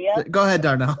diarrhea. Go ahead,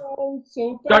 Darnell.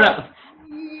 So Darnell.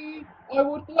 I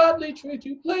would gladly trade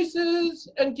you places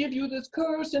and give you this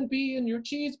curse and be in your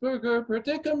cheeseburger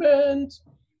predicament.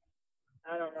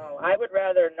 I don't know. I would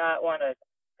rather not want to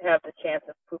have the chance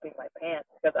of pooping my pants.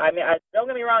 Because, I mean, don't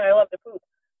get me wrong, I love to poop,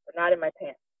 but not in my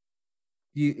pants.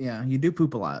 You do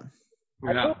poop a lot.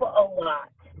 I poop a lot.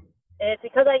 And it's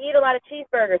because I eat a lot of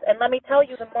cheeseburgers. And let me tell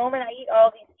you, the moment I eat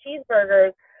all these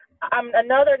cheeseburgers,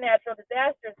 another natural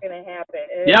disaster is going to happen.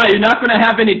 Yeah, you're not going to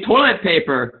have any toilet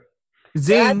paper.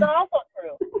 Zing. That's also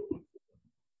true.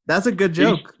 That's a good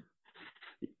joke.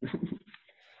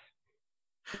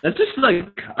 That's just like,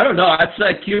 I don't know. It's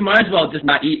like you might as well just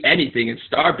not eat anything and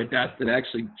starve to death than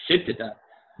actually shit to death.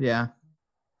 Yeah.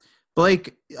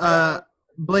 Blake,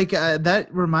 that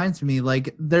reminds me,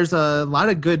 like, there's a lot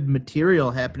of good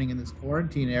material happening in this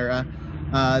quarantine era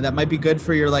that might be good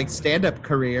for your, like, stand-up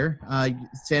career,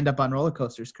 stand-up on roller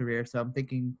coasters career. So I'm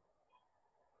thinking,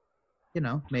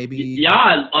 maybe.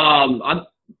 Yeah.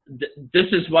 This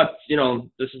is what,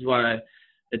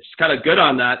 it's kind of good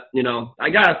on that. I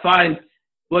got to find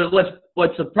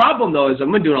what's the problem, though, is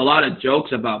I'm doing a lot of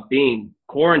jokes about being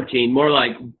quarantined, more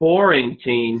like boring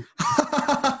teen.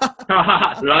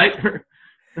 Right?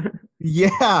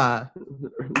 Yeah.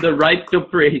 The right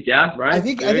Duprey, yeah, right. I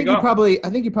think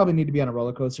you probably need to be on a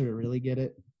roller coaster to really get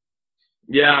it.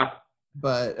 Yeah.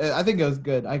 But I think it was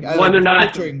good. I when they're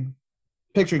not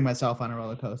picturing myself on a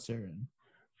roller coaster, and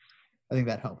I think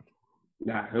that helped.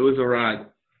 Yeah, it was a ride.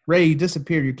 Ray, you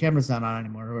disappeared. Your camera's not on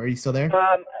anymore. Are you still there?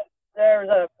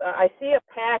 I see a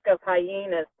pack of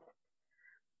hyenas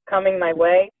coming my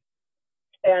way,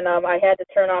 and I had to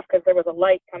turn off because there was a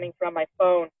light coming from my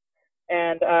phone,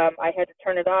 and I had to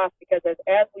turn it off because,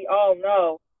 as we all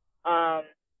know,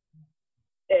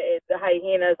 the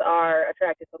hyenas are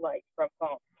attracted to light from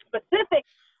phones,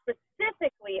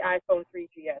 specifically iPhone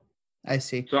 3GS. I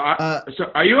see. So,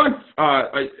 are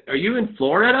you in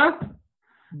Florida?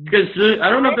 Because I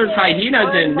don't know if there's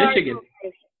hyenas in Michigan.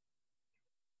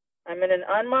 I'm in an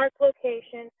unmarked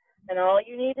location, and all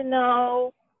you need to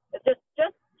know is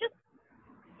just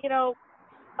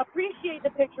appreciate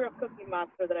the picture of Cookie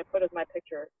Monster that I put as my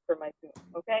picture for my Zoom,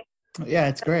 okay? Yeah,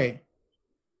 it's great.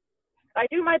 I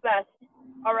do my best,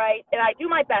 all right? And I do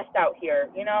my best out here.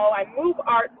 I move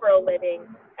art for a living,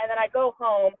 and then I go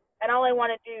home, and all I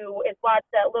want to do is watch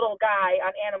that little guy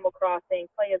on Animal Crossing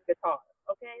play his guitar,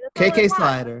 okay? That's KK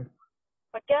Slider.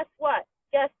 But guess what?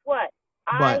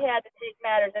 I had to take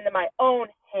matters into my own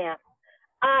hands.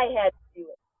 I had to do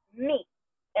it. Me.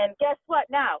 And guess what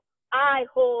now? I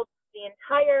hold the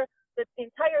entire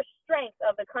strength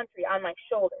of the country on my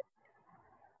shoulders.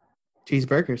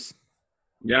 Cheeseburgers.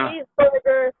 Yeah.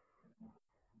 Cheeseburger.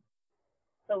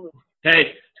 Salute.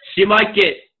 Hey, she might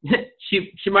get.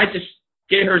 She might just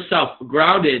get herself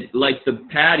grounded like the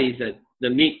patties at the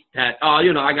meat pat. Oh,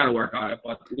 I got to work on it.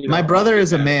 But, My brother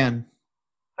is a man.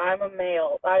 I'm a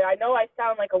male. I know I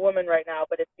sound like a woman right now,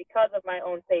 but it's because of my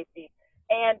own safety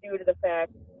and due to the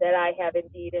fact that I have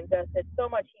indeed ingested so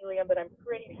much helium that I'm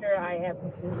pretty sure I have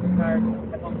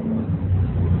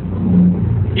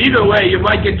Either way, you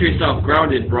might get yourself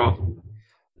grounded, bro.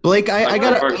 Blake, I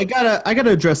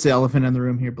gotta address the elephant in the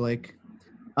room here, Blake.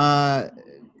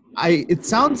 It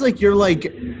sounds like you're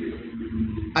like,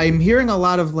 I'm hearing a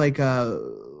lot of like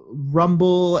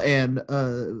rumble and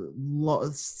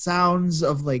sounds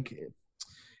of like,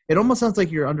 it almost sounds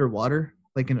like you're underwater,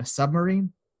 like in a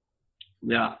submarine.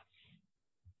 Yeah.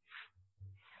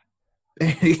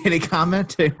 Any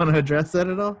comment? Do you want to address that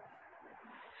at all?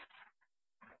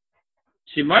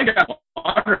 She might have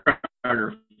water on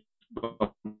her.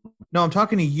 No, I'm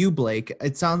talking to you, Blake.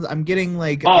 It sounds I'm getting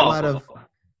like a lot of.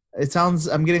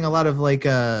 I'm getting a lot of like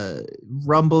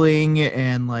rumbling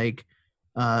and like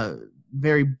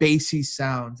very bassy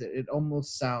sounds. It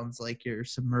almost sounds like you're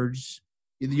submerged.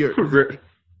 It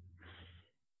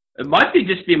might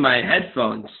be my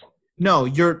headphones. No,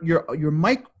 your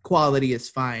mic quality is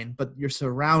fine, but your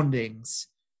surroundings.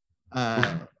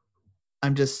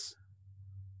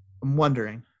 I'm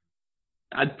wondering.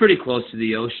 I'm pretty close to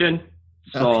the ocean,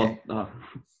 so. Okay.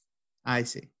 I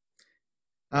see.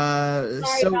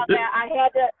 Sorry about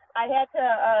that. I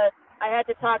had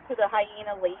to talk to the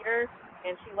hyena later,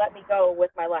 and she let me go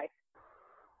with my life.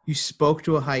 You spoke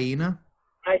to a hyena?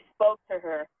 I spoke to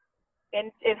her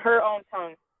in her own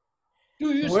tongue.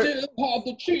 Do you still have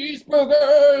the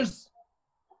cheeseburgers?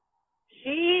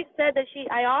 She said that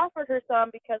I offered her some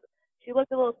because she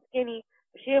looked a little skinny.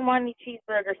 But she didn't want any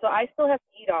cheeseburgers, so I still have to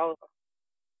eat all of them.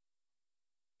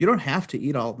 You don't have to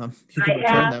eat all of them. You can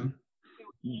return them.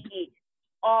 Eat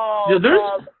all of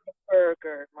the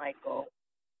burgers, Michael.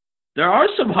 There are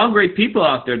some hungry people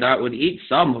out there that would eat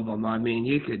some of them. I mean,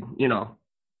 you could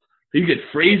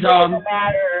freeze them. It's a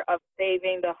matter of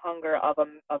saving the hunger of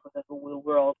the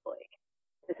world, Blake.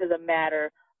 This is a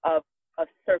matter of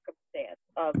circumstance,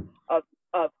 of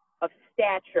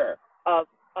stature, of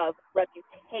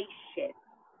reputation.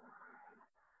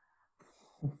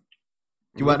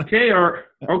 You want okay,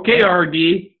 RD.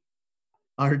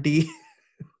 RD.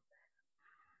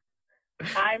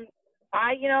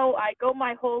 I go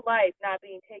my whole life not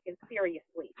being taken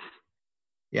seriously.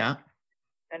 Yeah.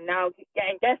 And now,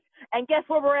 guess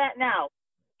where we're at now?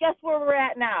 Guess where we're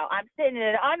at now? I'm sitting in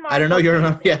an unmarked. I don't know. You're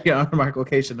on an unmarked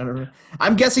location. I don't know.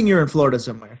 I'm guessing you're in Florida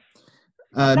somewhere.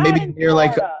 Maybe you're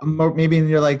like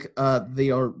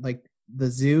the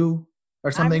zoo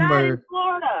or something. I'm not in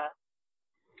Florida.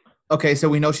 Okay, so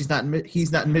we know he's not in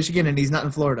Michigan and he's not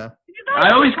in Florida.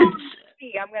 I always could.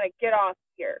 I'm gonna get off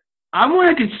here. I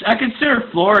consider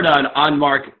Florida an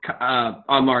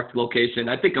unmarked location.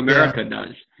 I think America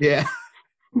does. Yeah,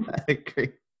 I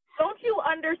agree. Don't you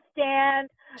understand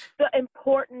the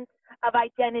importance of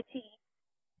identity?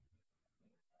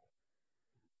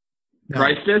 No.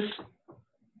 Crisis?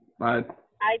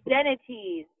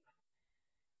 Identities.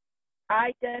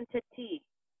 Identity.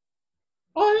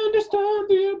 I understand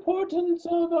the importance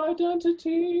of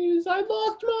identities. I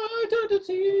lost my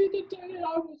identity the day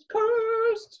I was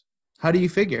cursed. How do you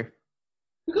figure?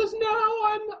 Because now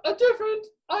I'm a different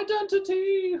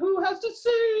identity who has to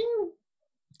sing.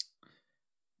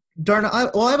 Darnell,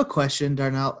 I have a question,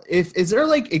 Darnell. Is there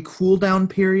like a cool down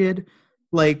period?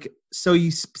 Like, so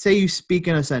you say you speak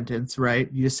in a sentence, right?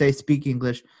 You just say speak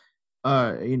English,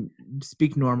 you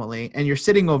speak normally, and you're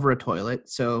sitting over a toilet.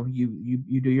 So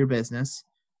you do your business,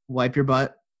 wipe your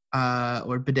butt,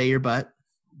 or bidet your butt,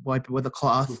 wipe it with a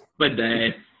cloth.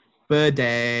 Bidet.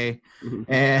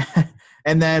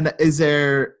 And then is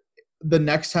there the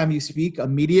next time you speak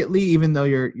immediately, even though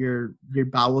your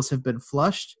bowels have been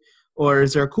flushed? Or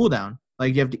is there a cool down?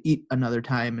 Like you have to eat another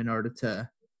time in order to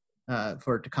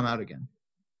for it to come out again?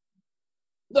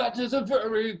 That is a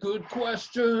very good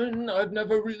question. I've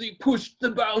never really pushed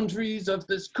the boundaries of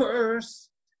this curse.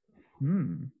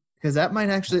 Because that might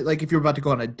actually, like if you're about to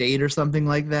go on a date or something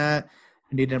like that,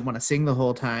 and you didn't want to sing the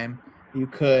whole time, you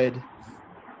could,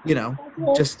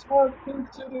 just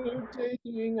consider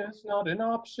dating as not an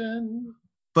option.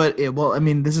 But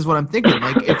this is what I'm thinking.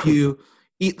 Like if you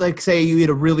eat, like say you eat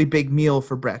a really big meal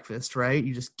for breakfast, right?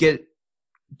 You just get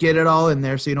it all in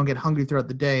there so you don't get hungry throughout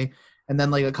the day. And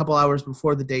then like a couple hours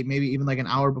before the date, maybe even like an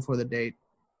hour before the date,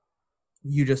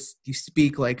 you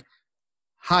speak like,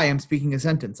 hi, I'm speaking a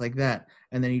sentence like that.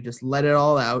 And then you just let it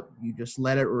all out. You just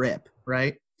let it rip,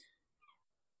 right?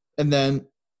 And then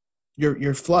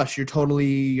you're flush. You're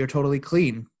totally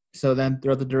clean. So then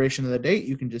throughout the duration of the date,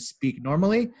 you can just speak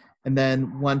normally. And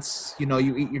then once,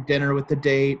 you eat your dinner with the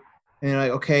date and you're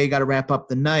like, okay, you got to wrap up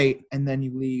the night. And then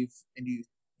you leave and you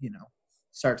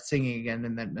start singing again.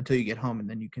 And then until you get home and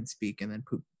then you can speak and then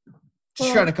poop.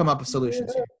 Just trying to come up with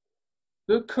solutions here.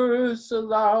 The curse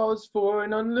allows for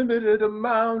an unlimited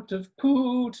amount of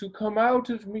poo to come out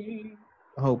of me.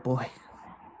 Oh, boy.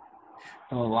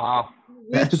 Oh, wow.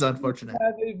 That is unfortunate.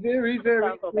 Have a very, very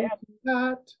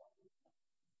hat.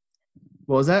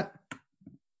 What was that?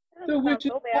 The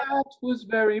witch's hat was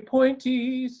very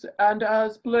pointy, and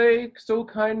as Blake so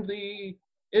kindly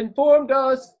informed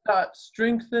us, that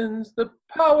strengthens the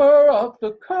power of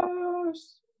the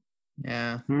curse.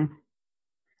 Yeah.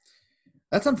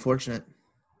 That's unfortunate.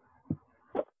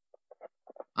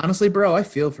 Honestly, bro, I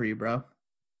feel for you, bro.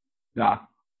 Yeah.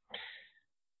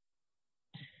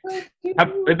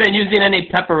 Have you been using any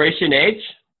preparation H?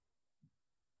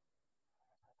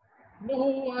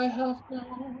 No, I have not.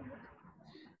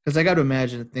 Because I got to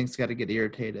imagine that things got to get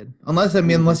irritated. Unless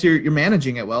you're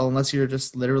managing it well, unless you're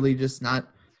just literally just not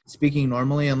speaking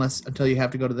normally, until you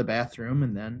have to go to the bathroom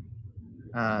and then,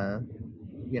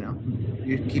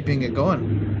 you're keeping it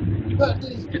going. That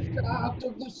is the fact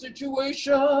of the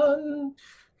situation.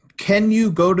 Can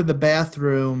you go to the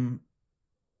bathroom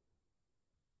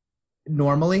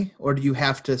normally, or do you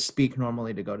have to speak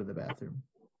normally to go to the bathroom?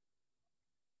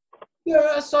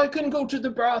 Yes, I can go to the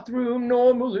bathroom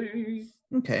normally.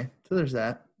 Okay, so there's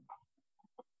that.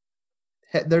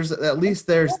 There's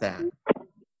that.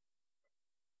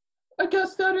 I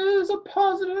guess that is a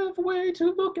positive way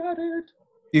to look at it.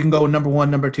 You can go number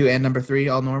 1, number 2, and number 3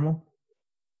 all normal?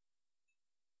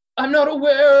 I'm not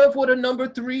aware of what a number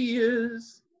 3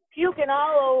 is. Puking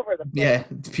all over the place. Yeah,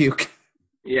 puke.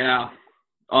 Yeah.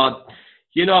 A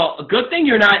good thing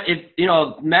you're not,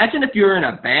 imagine if you were in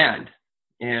a band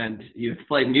and you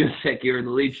play music, you're the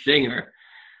lead singer.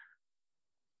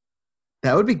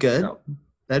 That would be good. So,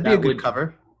 that'd be a good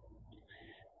cover.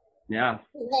 Yeah.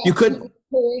 You could. Of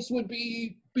course, would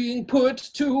be being put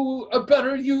to a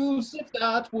better use if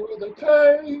that were the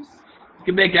case. You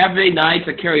can make every night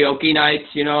a karaoke night,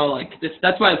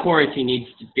 that's why the quarantine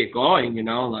needs to get going,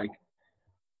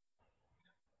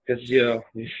 because, you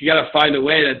got to find a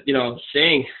way to,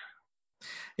 sing.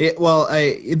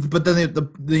 But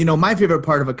then my favorite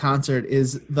part of a concert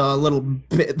is the little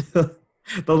bit, the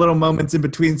little moments in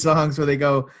between songs where they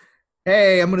go,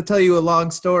 hey, I'm going to tell you a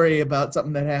long story about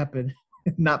something that happened.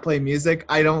 Not play music.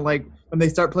 I don't like when they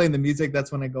start playing the music.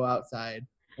 That's when I go outside.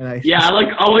 And I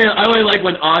only like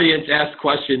when audience asks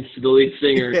questions to the lead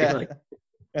singer. Yeah.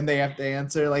 And they have to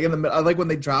answer. Like I like when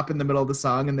they drop in the middle of the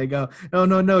song and they go,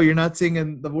 no, you're not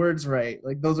singing the words right.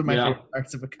 Like those are my favorite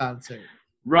parts of a concert.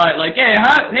 Right. Like, hey,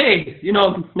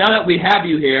 now that we have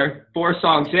you here, 4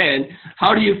 songs in,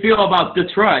 how do you feel about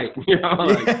Detroit?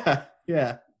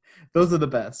 Yeah. Those are the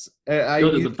best.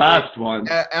 Those are the best ones.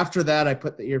 After that, I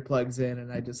put the earplugs in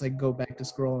and I just go back to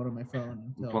scrolling on my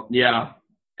phone. Yeah.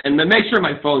 And then make sure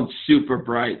my phone's super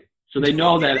bright so they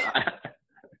know that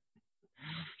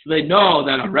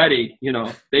I'm ready.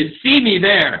 They see me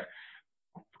there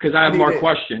because I have more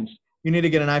questions. You need to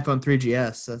get an iPhone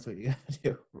 3GS. That's what you got to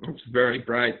do. It's very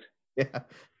bright. Yeah.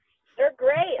 They're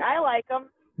great. I like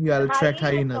them. You got to attract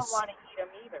hyenas. Don't want to eat them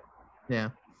either. Yeah.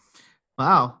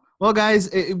 Wow. Well, guys,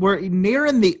 we're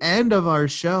nearing the end of our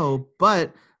show,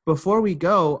 but before we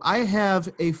go, I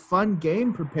have a fun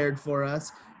game prepared for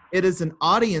us. It is an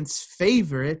audience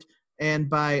favorite, and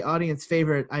by audience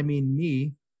favorite, I mean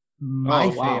me,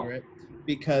 my favorite,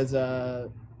 because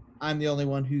I'm the only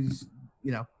one who's,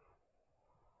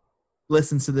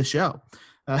 listens to the show.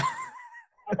 I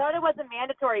thought it was a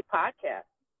mandatory podcast.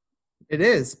 It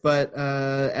is, but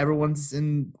everyone's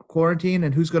in quarantine,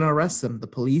 and who's going to arrest them? The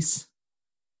police?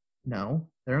 No,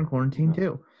 they're in quarantine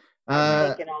too.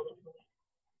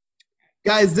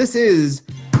 Guys, this is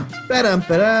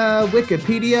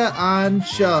Wikipedia on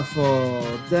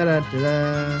Shuffle.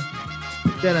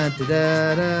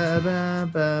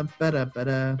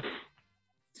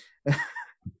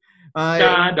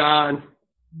 Don.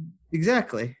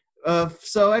 Exactly.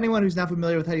 So anyone who's not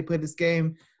familiar with how you play this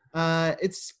game,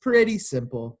 it's pretty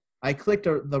simple. I clicked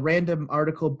the random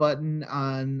article button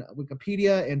on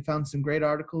Wikipedia and found some great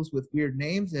articles with weird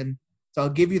names. And so I'll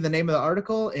give you the name of the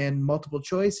article and multiple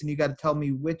choice, and you got to tell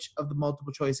me which of the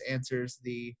multiple choice answers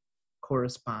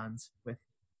corresponds with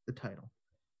the title.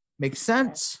 Makes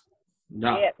sense?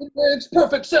 No. It makes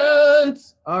perfect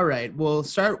sense. All right. We'll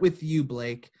start with you,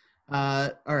 Blake.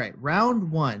 All right. Round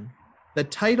 1. The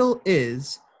title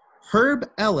is Herb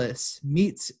Ellis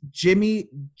meets Jimmy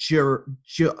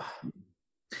Joffrey.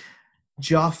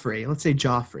 Let's say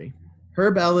Joffrey.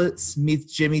 Herb Ellis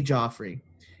meets Jimmy Joffrey.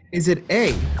 Is it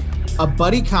A, A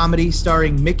buddy comedy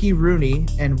starring Mickey Rooney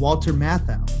and Walter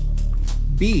Matthau.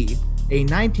 B, a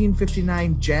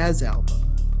 1959 jazz album.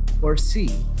 Or C,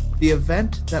 the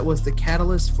event that was the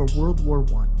catalyst for World War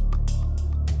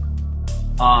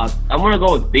I. I'm going to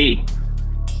go with B.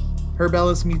 Herb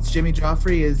Ellis Meets Jimmy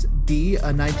Joffrey is B,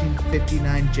 a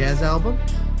 1959 jazz album?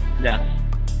 Yes.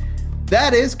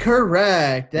 That is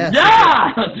correct. That's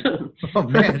yeah! Oh,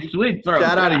 man. Sweet throw.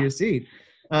 Shot out of your seat.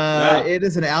 It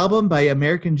is an album by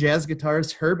American jazz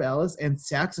guitarist Herb Ellis and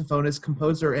saxophonist,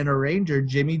 composer, and arranger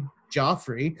Jimmy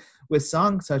Joffrey, with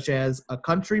songs such as A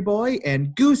Country Boy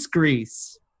and Goose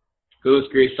Grease. Goose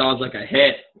Grease sounds like a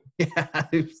hit. Yeah,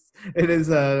 it is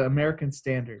an American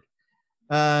standard.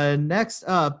 Next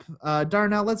up,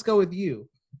 Darnell, let's go with you.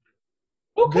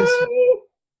 Okay.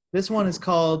 This one is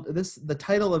called, the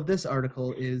title of this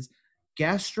article is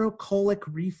Gastrocolic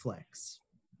Reflex.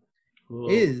 Cool.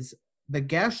 Is the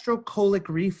gastrocolic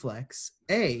reflex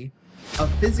a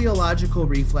physiological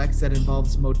reflex that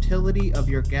involves motility of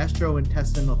your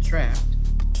gastrointestinal tract,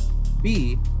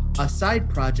 B, a side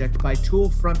project by Tool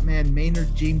frontman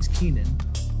Maynard James Keenan,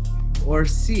 or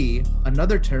C,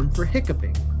 another term for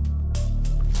hiccuping?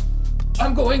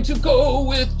 I'm going to go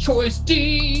with choice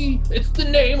D. It's the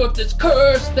name of this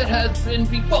curse that has been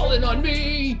befallen on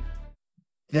me.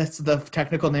 That's the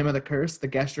technical name of the curse, the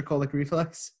gastrocolic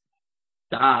reflex?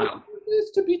 Damn.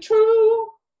 This to be true.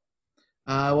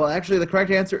 Well, actually, the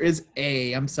correct answer is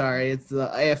A. I'm sorry. It's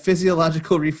a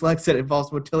physiological reflex that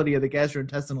involves motility of the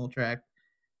gastrointestinal tract.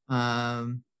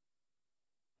 But,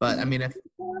 I mean, if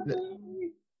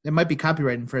it might be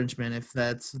copyright infringement if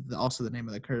that's also the name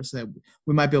of the curse. That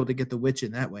we might be able to get the witch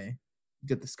in that way,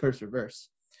 get this curse reversed.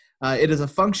 It is a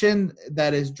function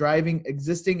that is driving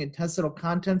existing intestinal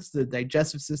contents to the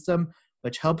digestive system,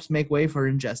 which helps make way for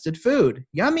ingested food.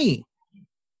 Yummy!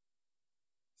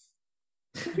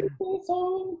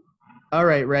 All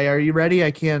right, Ray, are you ready?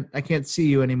 I can't see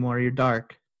you anymore. You're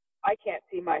dark. I can't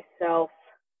see myself.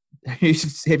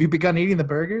 Have you begun eating the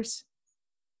burgers?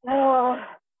 No,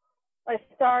 I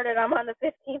started. I'm on the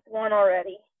 15th one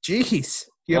already. Jeez.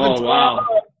 Wow.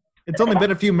 It's only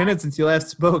been a few minutes since you last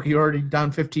spoke. You're already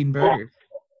down 15 burgers.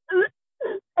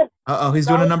 Uh-oh, he's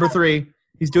doing a number 3.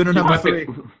 He's doing a number 3.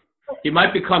 He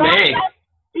might become A.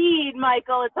 Speed,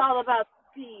 Michael. It's all about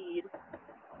speed.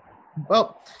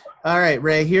 Well, all right,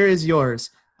 Ray, here is yours.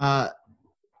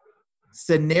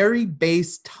 Scenary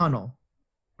Base Tunnel.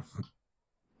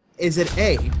 Is it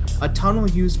A, a tunnel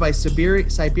used by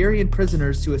Siberian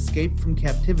prisoners to escape from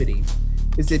captivity?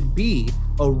 Is it B,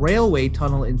 a railway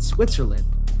tunnel in Switzerland?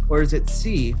 Or is it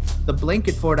C, the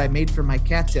blanket fort I made for my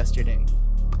cats yesterday?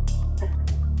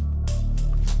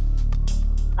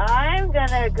 I'm going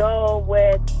to go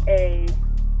with A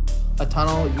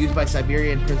tunnel used by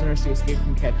Siberian prisoners to escape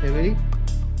from captivity?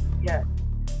 Yes.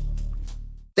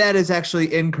 That is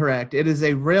actually incorrect. It is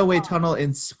a railway tunnel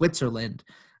in Switzerland.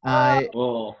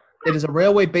 It is a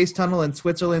railway-based tunnel in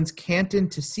Switzerland's Canton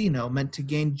Ticino meant to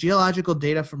gain geological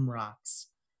data from rocks.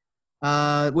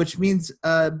 Which means,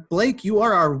 Blake, you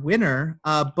are our winner.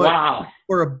 But wow.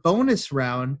 For a bonus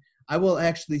round, I will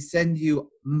actually send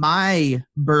you my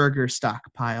burger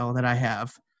stockpile that I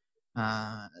have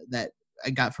that I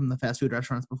got from the fast food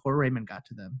restaurants before Raymond got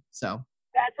to them. So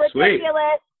that's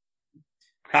ridiculous.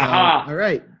 All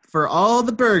right. For all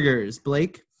the burgers,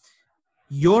 Blake,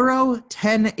 Euro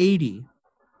 1080.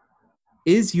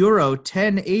 Is Euro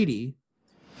 1080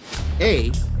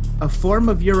 A, a form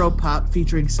of Europop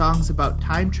featuring songs about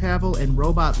time travel and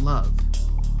robot love?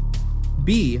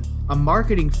 B, a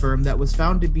marketing firm that was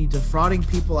found to be defrauding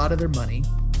people out of their money?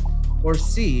 Or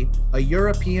C, a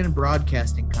European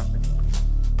broadcasting company?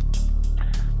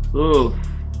 Ooh,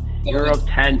 Euro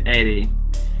 1080.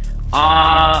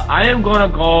 I am going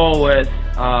to go with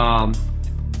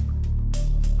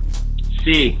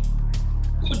C.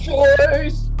 Good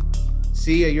choice.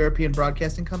 C, a European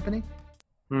broadcasting company?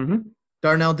 Mm-hmm.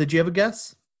 Darnell, did you have a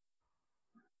guess?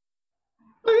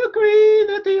 I agree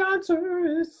that the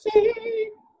answer is C.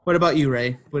 What about you,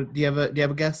 Ray? Do you have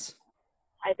a guess?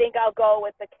 I think I'll go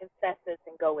with the consensus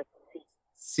and go with C.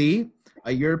 C,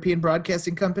 a European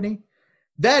broadcasting company?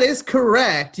 That is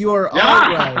correct. You are all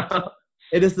right.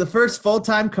 It is the first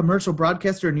full-time commercial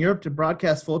broadcaster in Europe to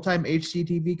broadcast full-time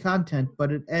HGTV content,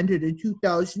 but it ended in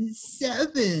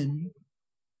 2007.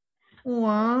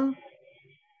 Wow.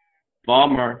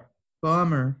 Bummer.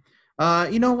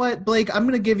 You know what, Blake? I'm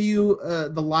going to give you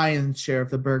the lion's share of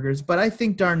the burgers, but I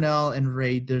think Darnell and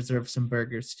Ray deserve some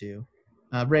burgers too.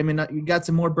 Raymond, you got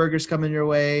some more burgers coming your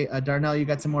way. Darnell, you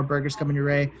got some more burgers coming your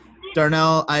way.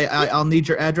 Darnell, I'll need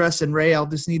your address, and Ray, I'll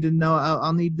just need to know.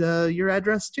 I'll need your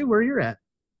address too, where you're at.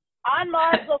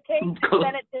 Unmarked location.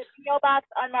 Send it to PO Box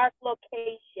unmarked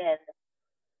location.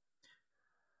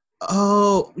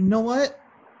 Oh, you know what?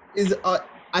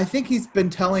 I think he's been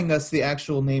telling us the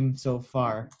actual name so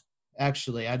far.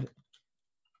 Actually,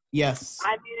 yes.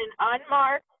 I mean an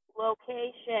unmarked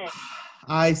location.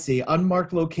 I see.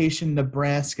 Unmarked location,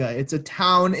 Nebraska. It's a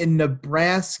town in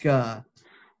Nebraska.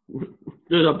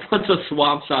 There's a bunch of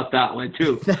swamps out that way,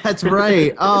 too. That's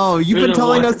right. Oh, you've been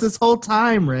telling us this whole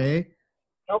time, Ray.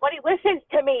 Nobody listens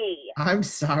to me. I'm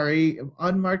sorry.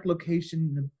 Unmarked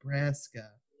location, Nebraska.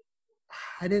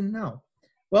 I didn't know.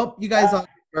 Well, you guys all get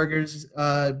burgers.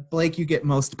 Blake, you get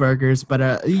most burgers,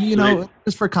 but you know,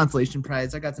 just for consolation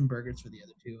prize, I got some burgers for the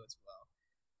other two as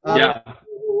well.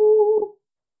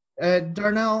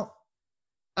 Darnell,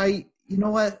 you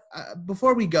know what?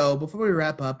 Before we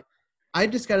wrap up, I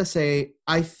just got to say,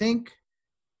 I think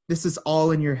this is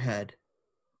all in your head.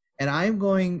 And I'm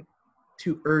going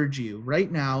to urge you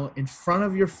right now in front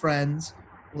of your friends,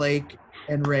 Blake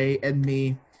and Ray and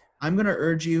me, I'm going to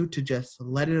urge you to just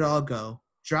let it all go.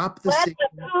 Drop the Let the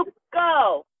poop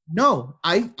go. No,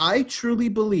 I truly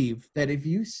believe that if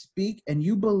you speak and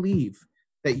you believe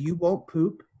that you won't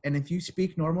poop, and if you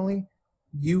speak normally,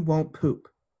 you won't poop.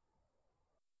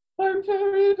 I'm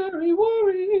very, very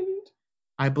worried.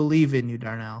 I believe in you,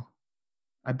 Darnell.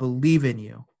 I believe in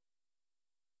you.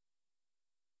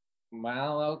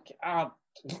 Well, okay.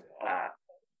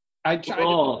 I tried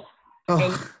to...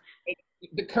 And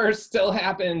the curse still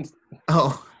happened.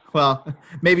 Oh, well,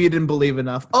 maybe you didn't believe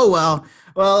enough. Oh, well.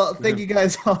 Well, thank you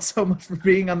guys all so much for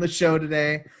being on the show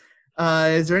today.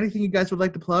 Is there anything you guys would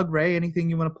like to plug? Ray,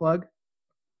 anything you want to plug?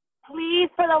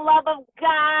 Please, for the love of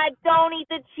God, don't eat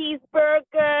the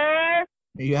cheeseburger.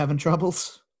 Are you having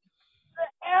troubles?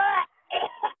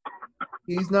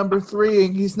 He's number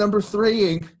threeing.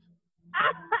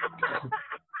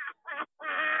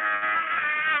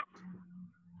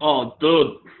 Oh,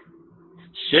 dude.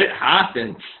 Shit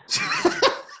happens.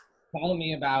 Tell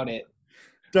me about it.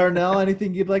 Darnell,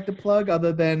 anything you'd like to plug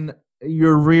other than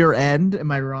your rear end? Am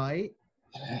I right?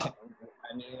 I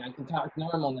mean, I can talk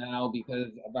normal now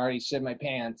because I've already shit my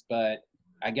pants, but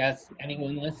I guess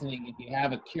anyone listening, if you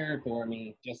have a cure for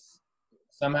me, just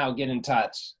somehow get in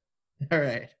touch. All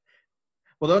right.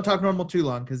 Well, don't talk normal too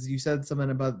long because you said something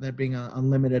about there being an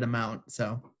unlimited amount.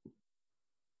 So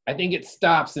I think it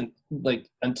stops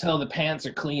until the pants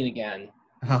are clean again.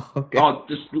 Oh, okay. Oh,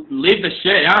 just leave the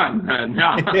shit on, man.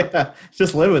 Yeah,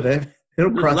 just live with it. It'll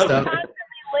crust up. Constantly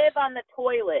live on the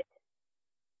toilet.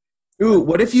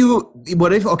 Ooh,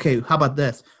 okay, how about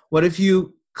this? What if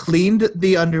you cleaned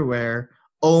the underwear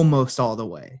almost all the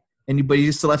way, but you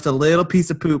just left a little piece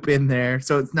of poop in there,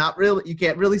 so it's not really, you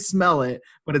can't really smell it,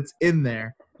 but it's in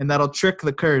there, and that'll trick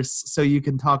the curse so you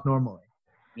can talk normally.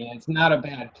 Yeah, it's not a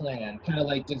bad plan. Kind of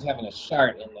like just having a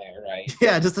shart in there, right?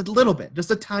 Yeah, just a little bit.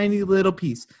 Just a tiny little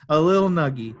piece. A little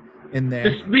nuggie in there.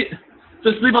 Just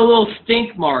leave a little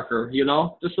stink marker, you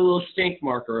know? Just a little stink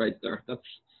marker right there. That's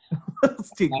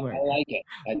stink marker. I like it.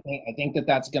 I think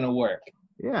that's going to work.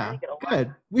 Yeah,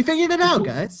 good. We figured it out,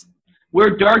 guys.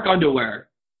 Wear dark underwear.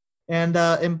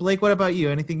 And Blake, what about you?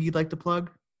 Anything you'd like to plug?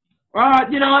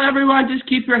 You know, everyone just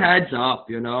keep your heads up,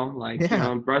 you know, you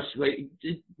know,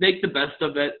 just make the best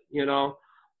of it, you know,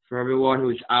 for everyone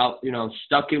who's out, you know,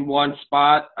 stuck in one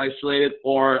spot, isolated,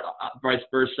 or vice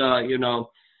versa, you know,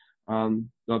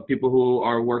 the people who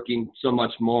are working so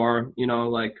much more, you know,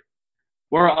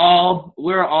 we're all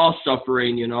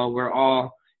suffering, you know, we're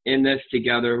all in this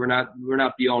together. We're not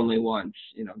the only ones,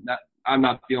 you know, I'm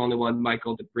not the only one.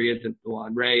 Michael Duprey isn't the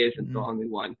one. Ray isn't the only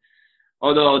one.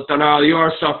 Although, Darnell, you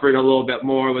are suffering a little bit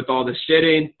more with all the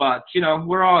shitting, but, you know,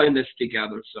 we're all in this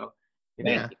together, so.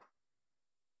 Yeah.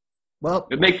 Well,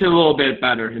 it makes it a little bit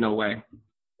better in a way.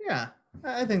 Yeah,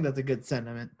 I think that's a good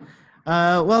sentiment.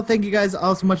 Well, thank you guys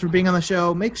all so much for being on the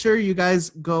show. Make sure you guys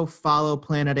go follow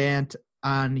Planet Ant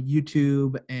on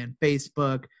YouTube and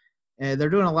Facebook. They're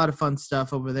doing a lot of fun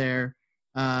stuff over there,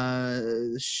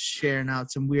 sharing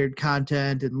out some weird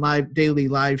content and daily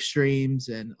live streams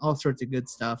and all sorts of good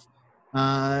stuff.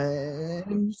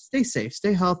 And stay safe,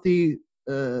 stay healthy,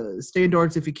 stay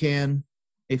indoors if you can.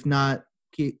 If not,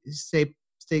 wrap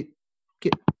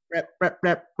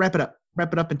it up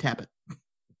and tap it.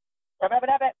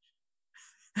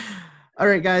 All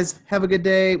right, guys, have a good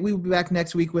day. We will be back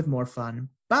next week with more fun.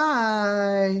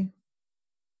 Bye.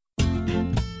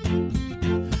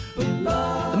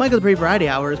 The Michael Duprey Variety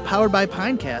Hour is powered by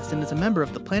Pinecast and is a member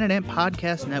of the Planet Ant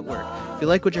Podcast Network. If you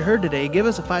like what you heard today, give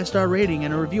us a 5-star rating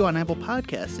and a review on Apple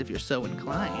Podcasts if you're so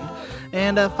inclined.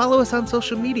 And follow us on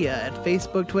social media at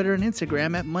Facebook, Twitter, and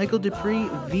Instagram at Michael Duprey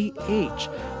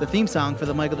VH. The theme song for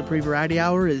the Michael Duprey Variety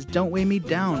Hour is Don't Weigh Me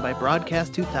Down by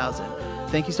Broadcast 2000.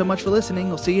 Thank you so much for listening.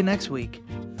 We'll see you next week.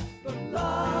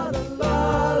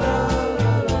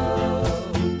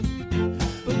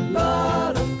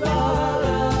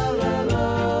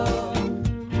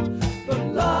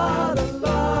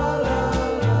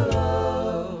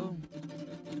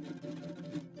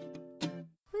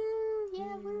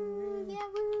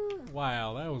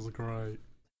 Wow, that was great.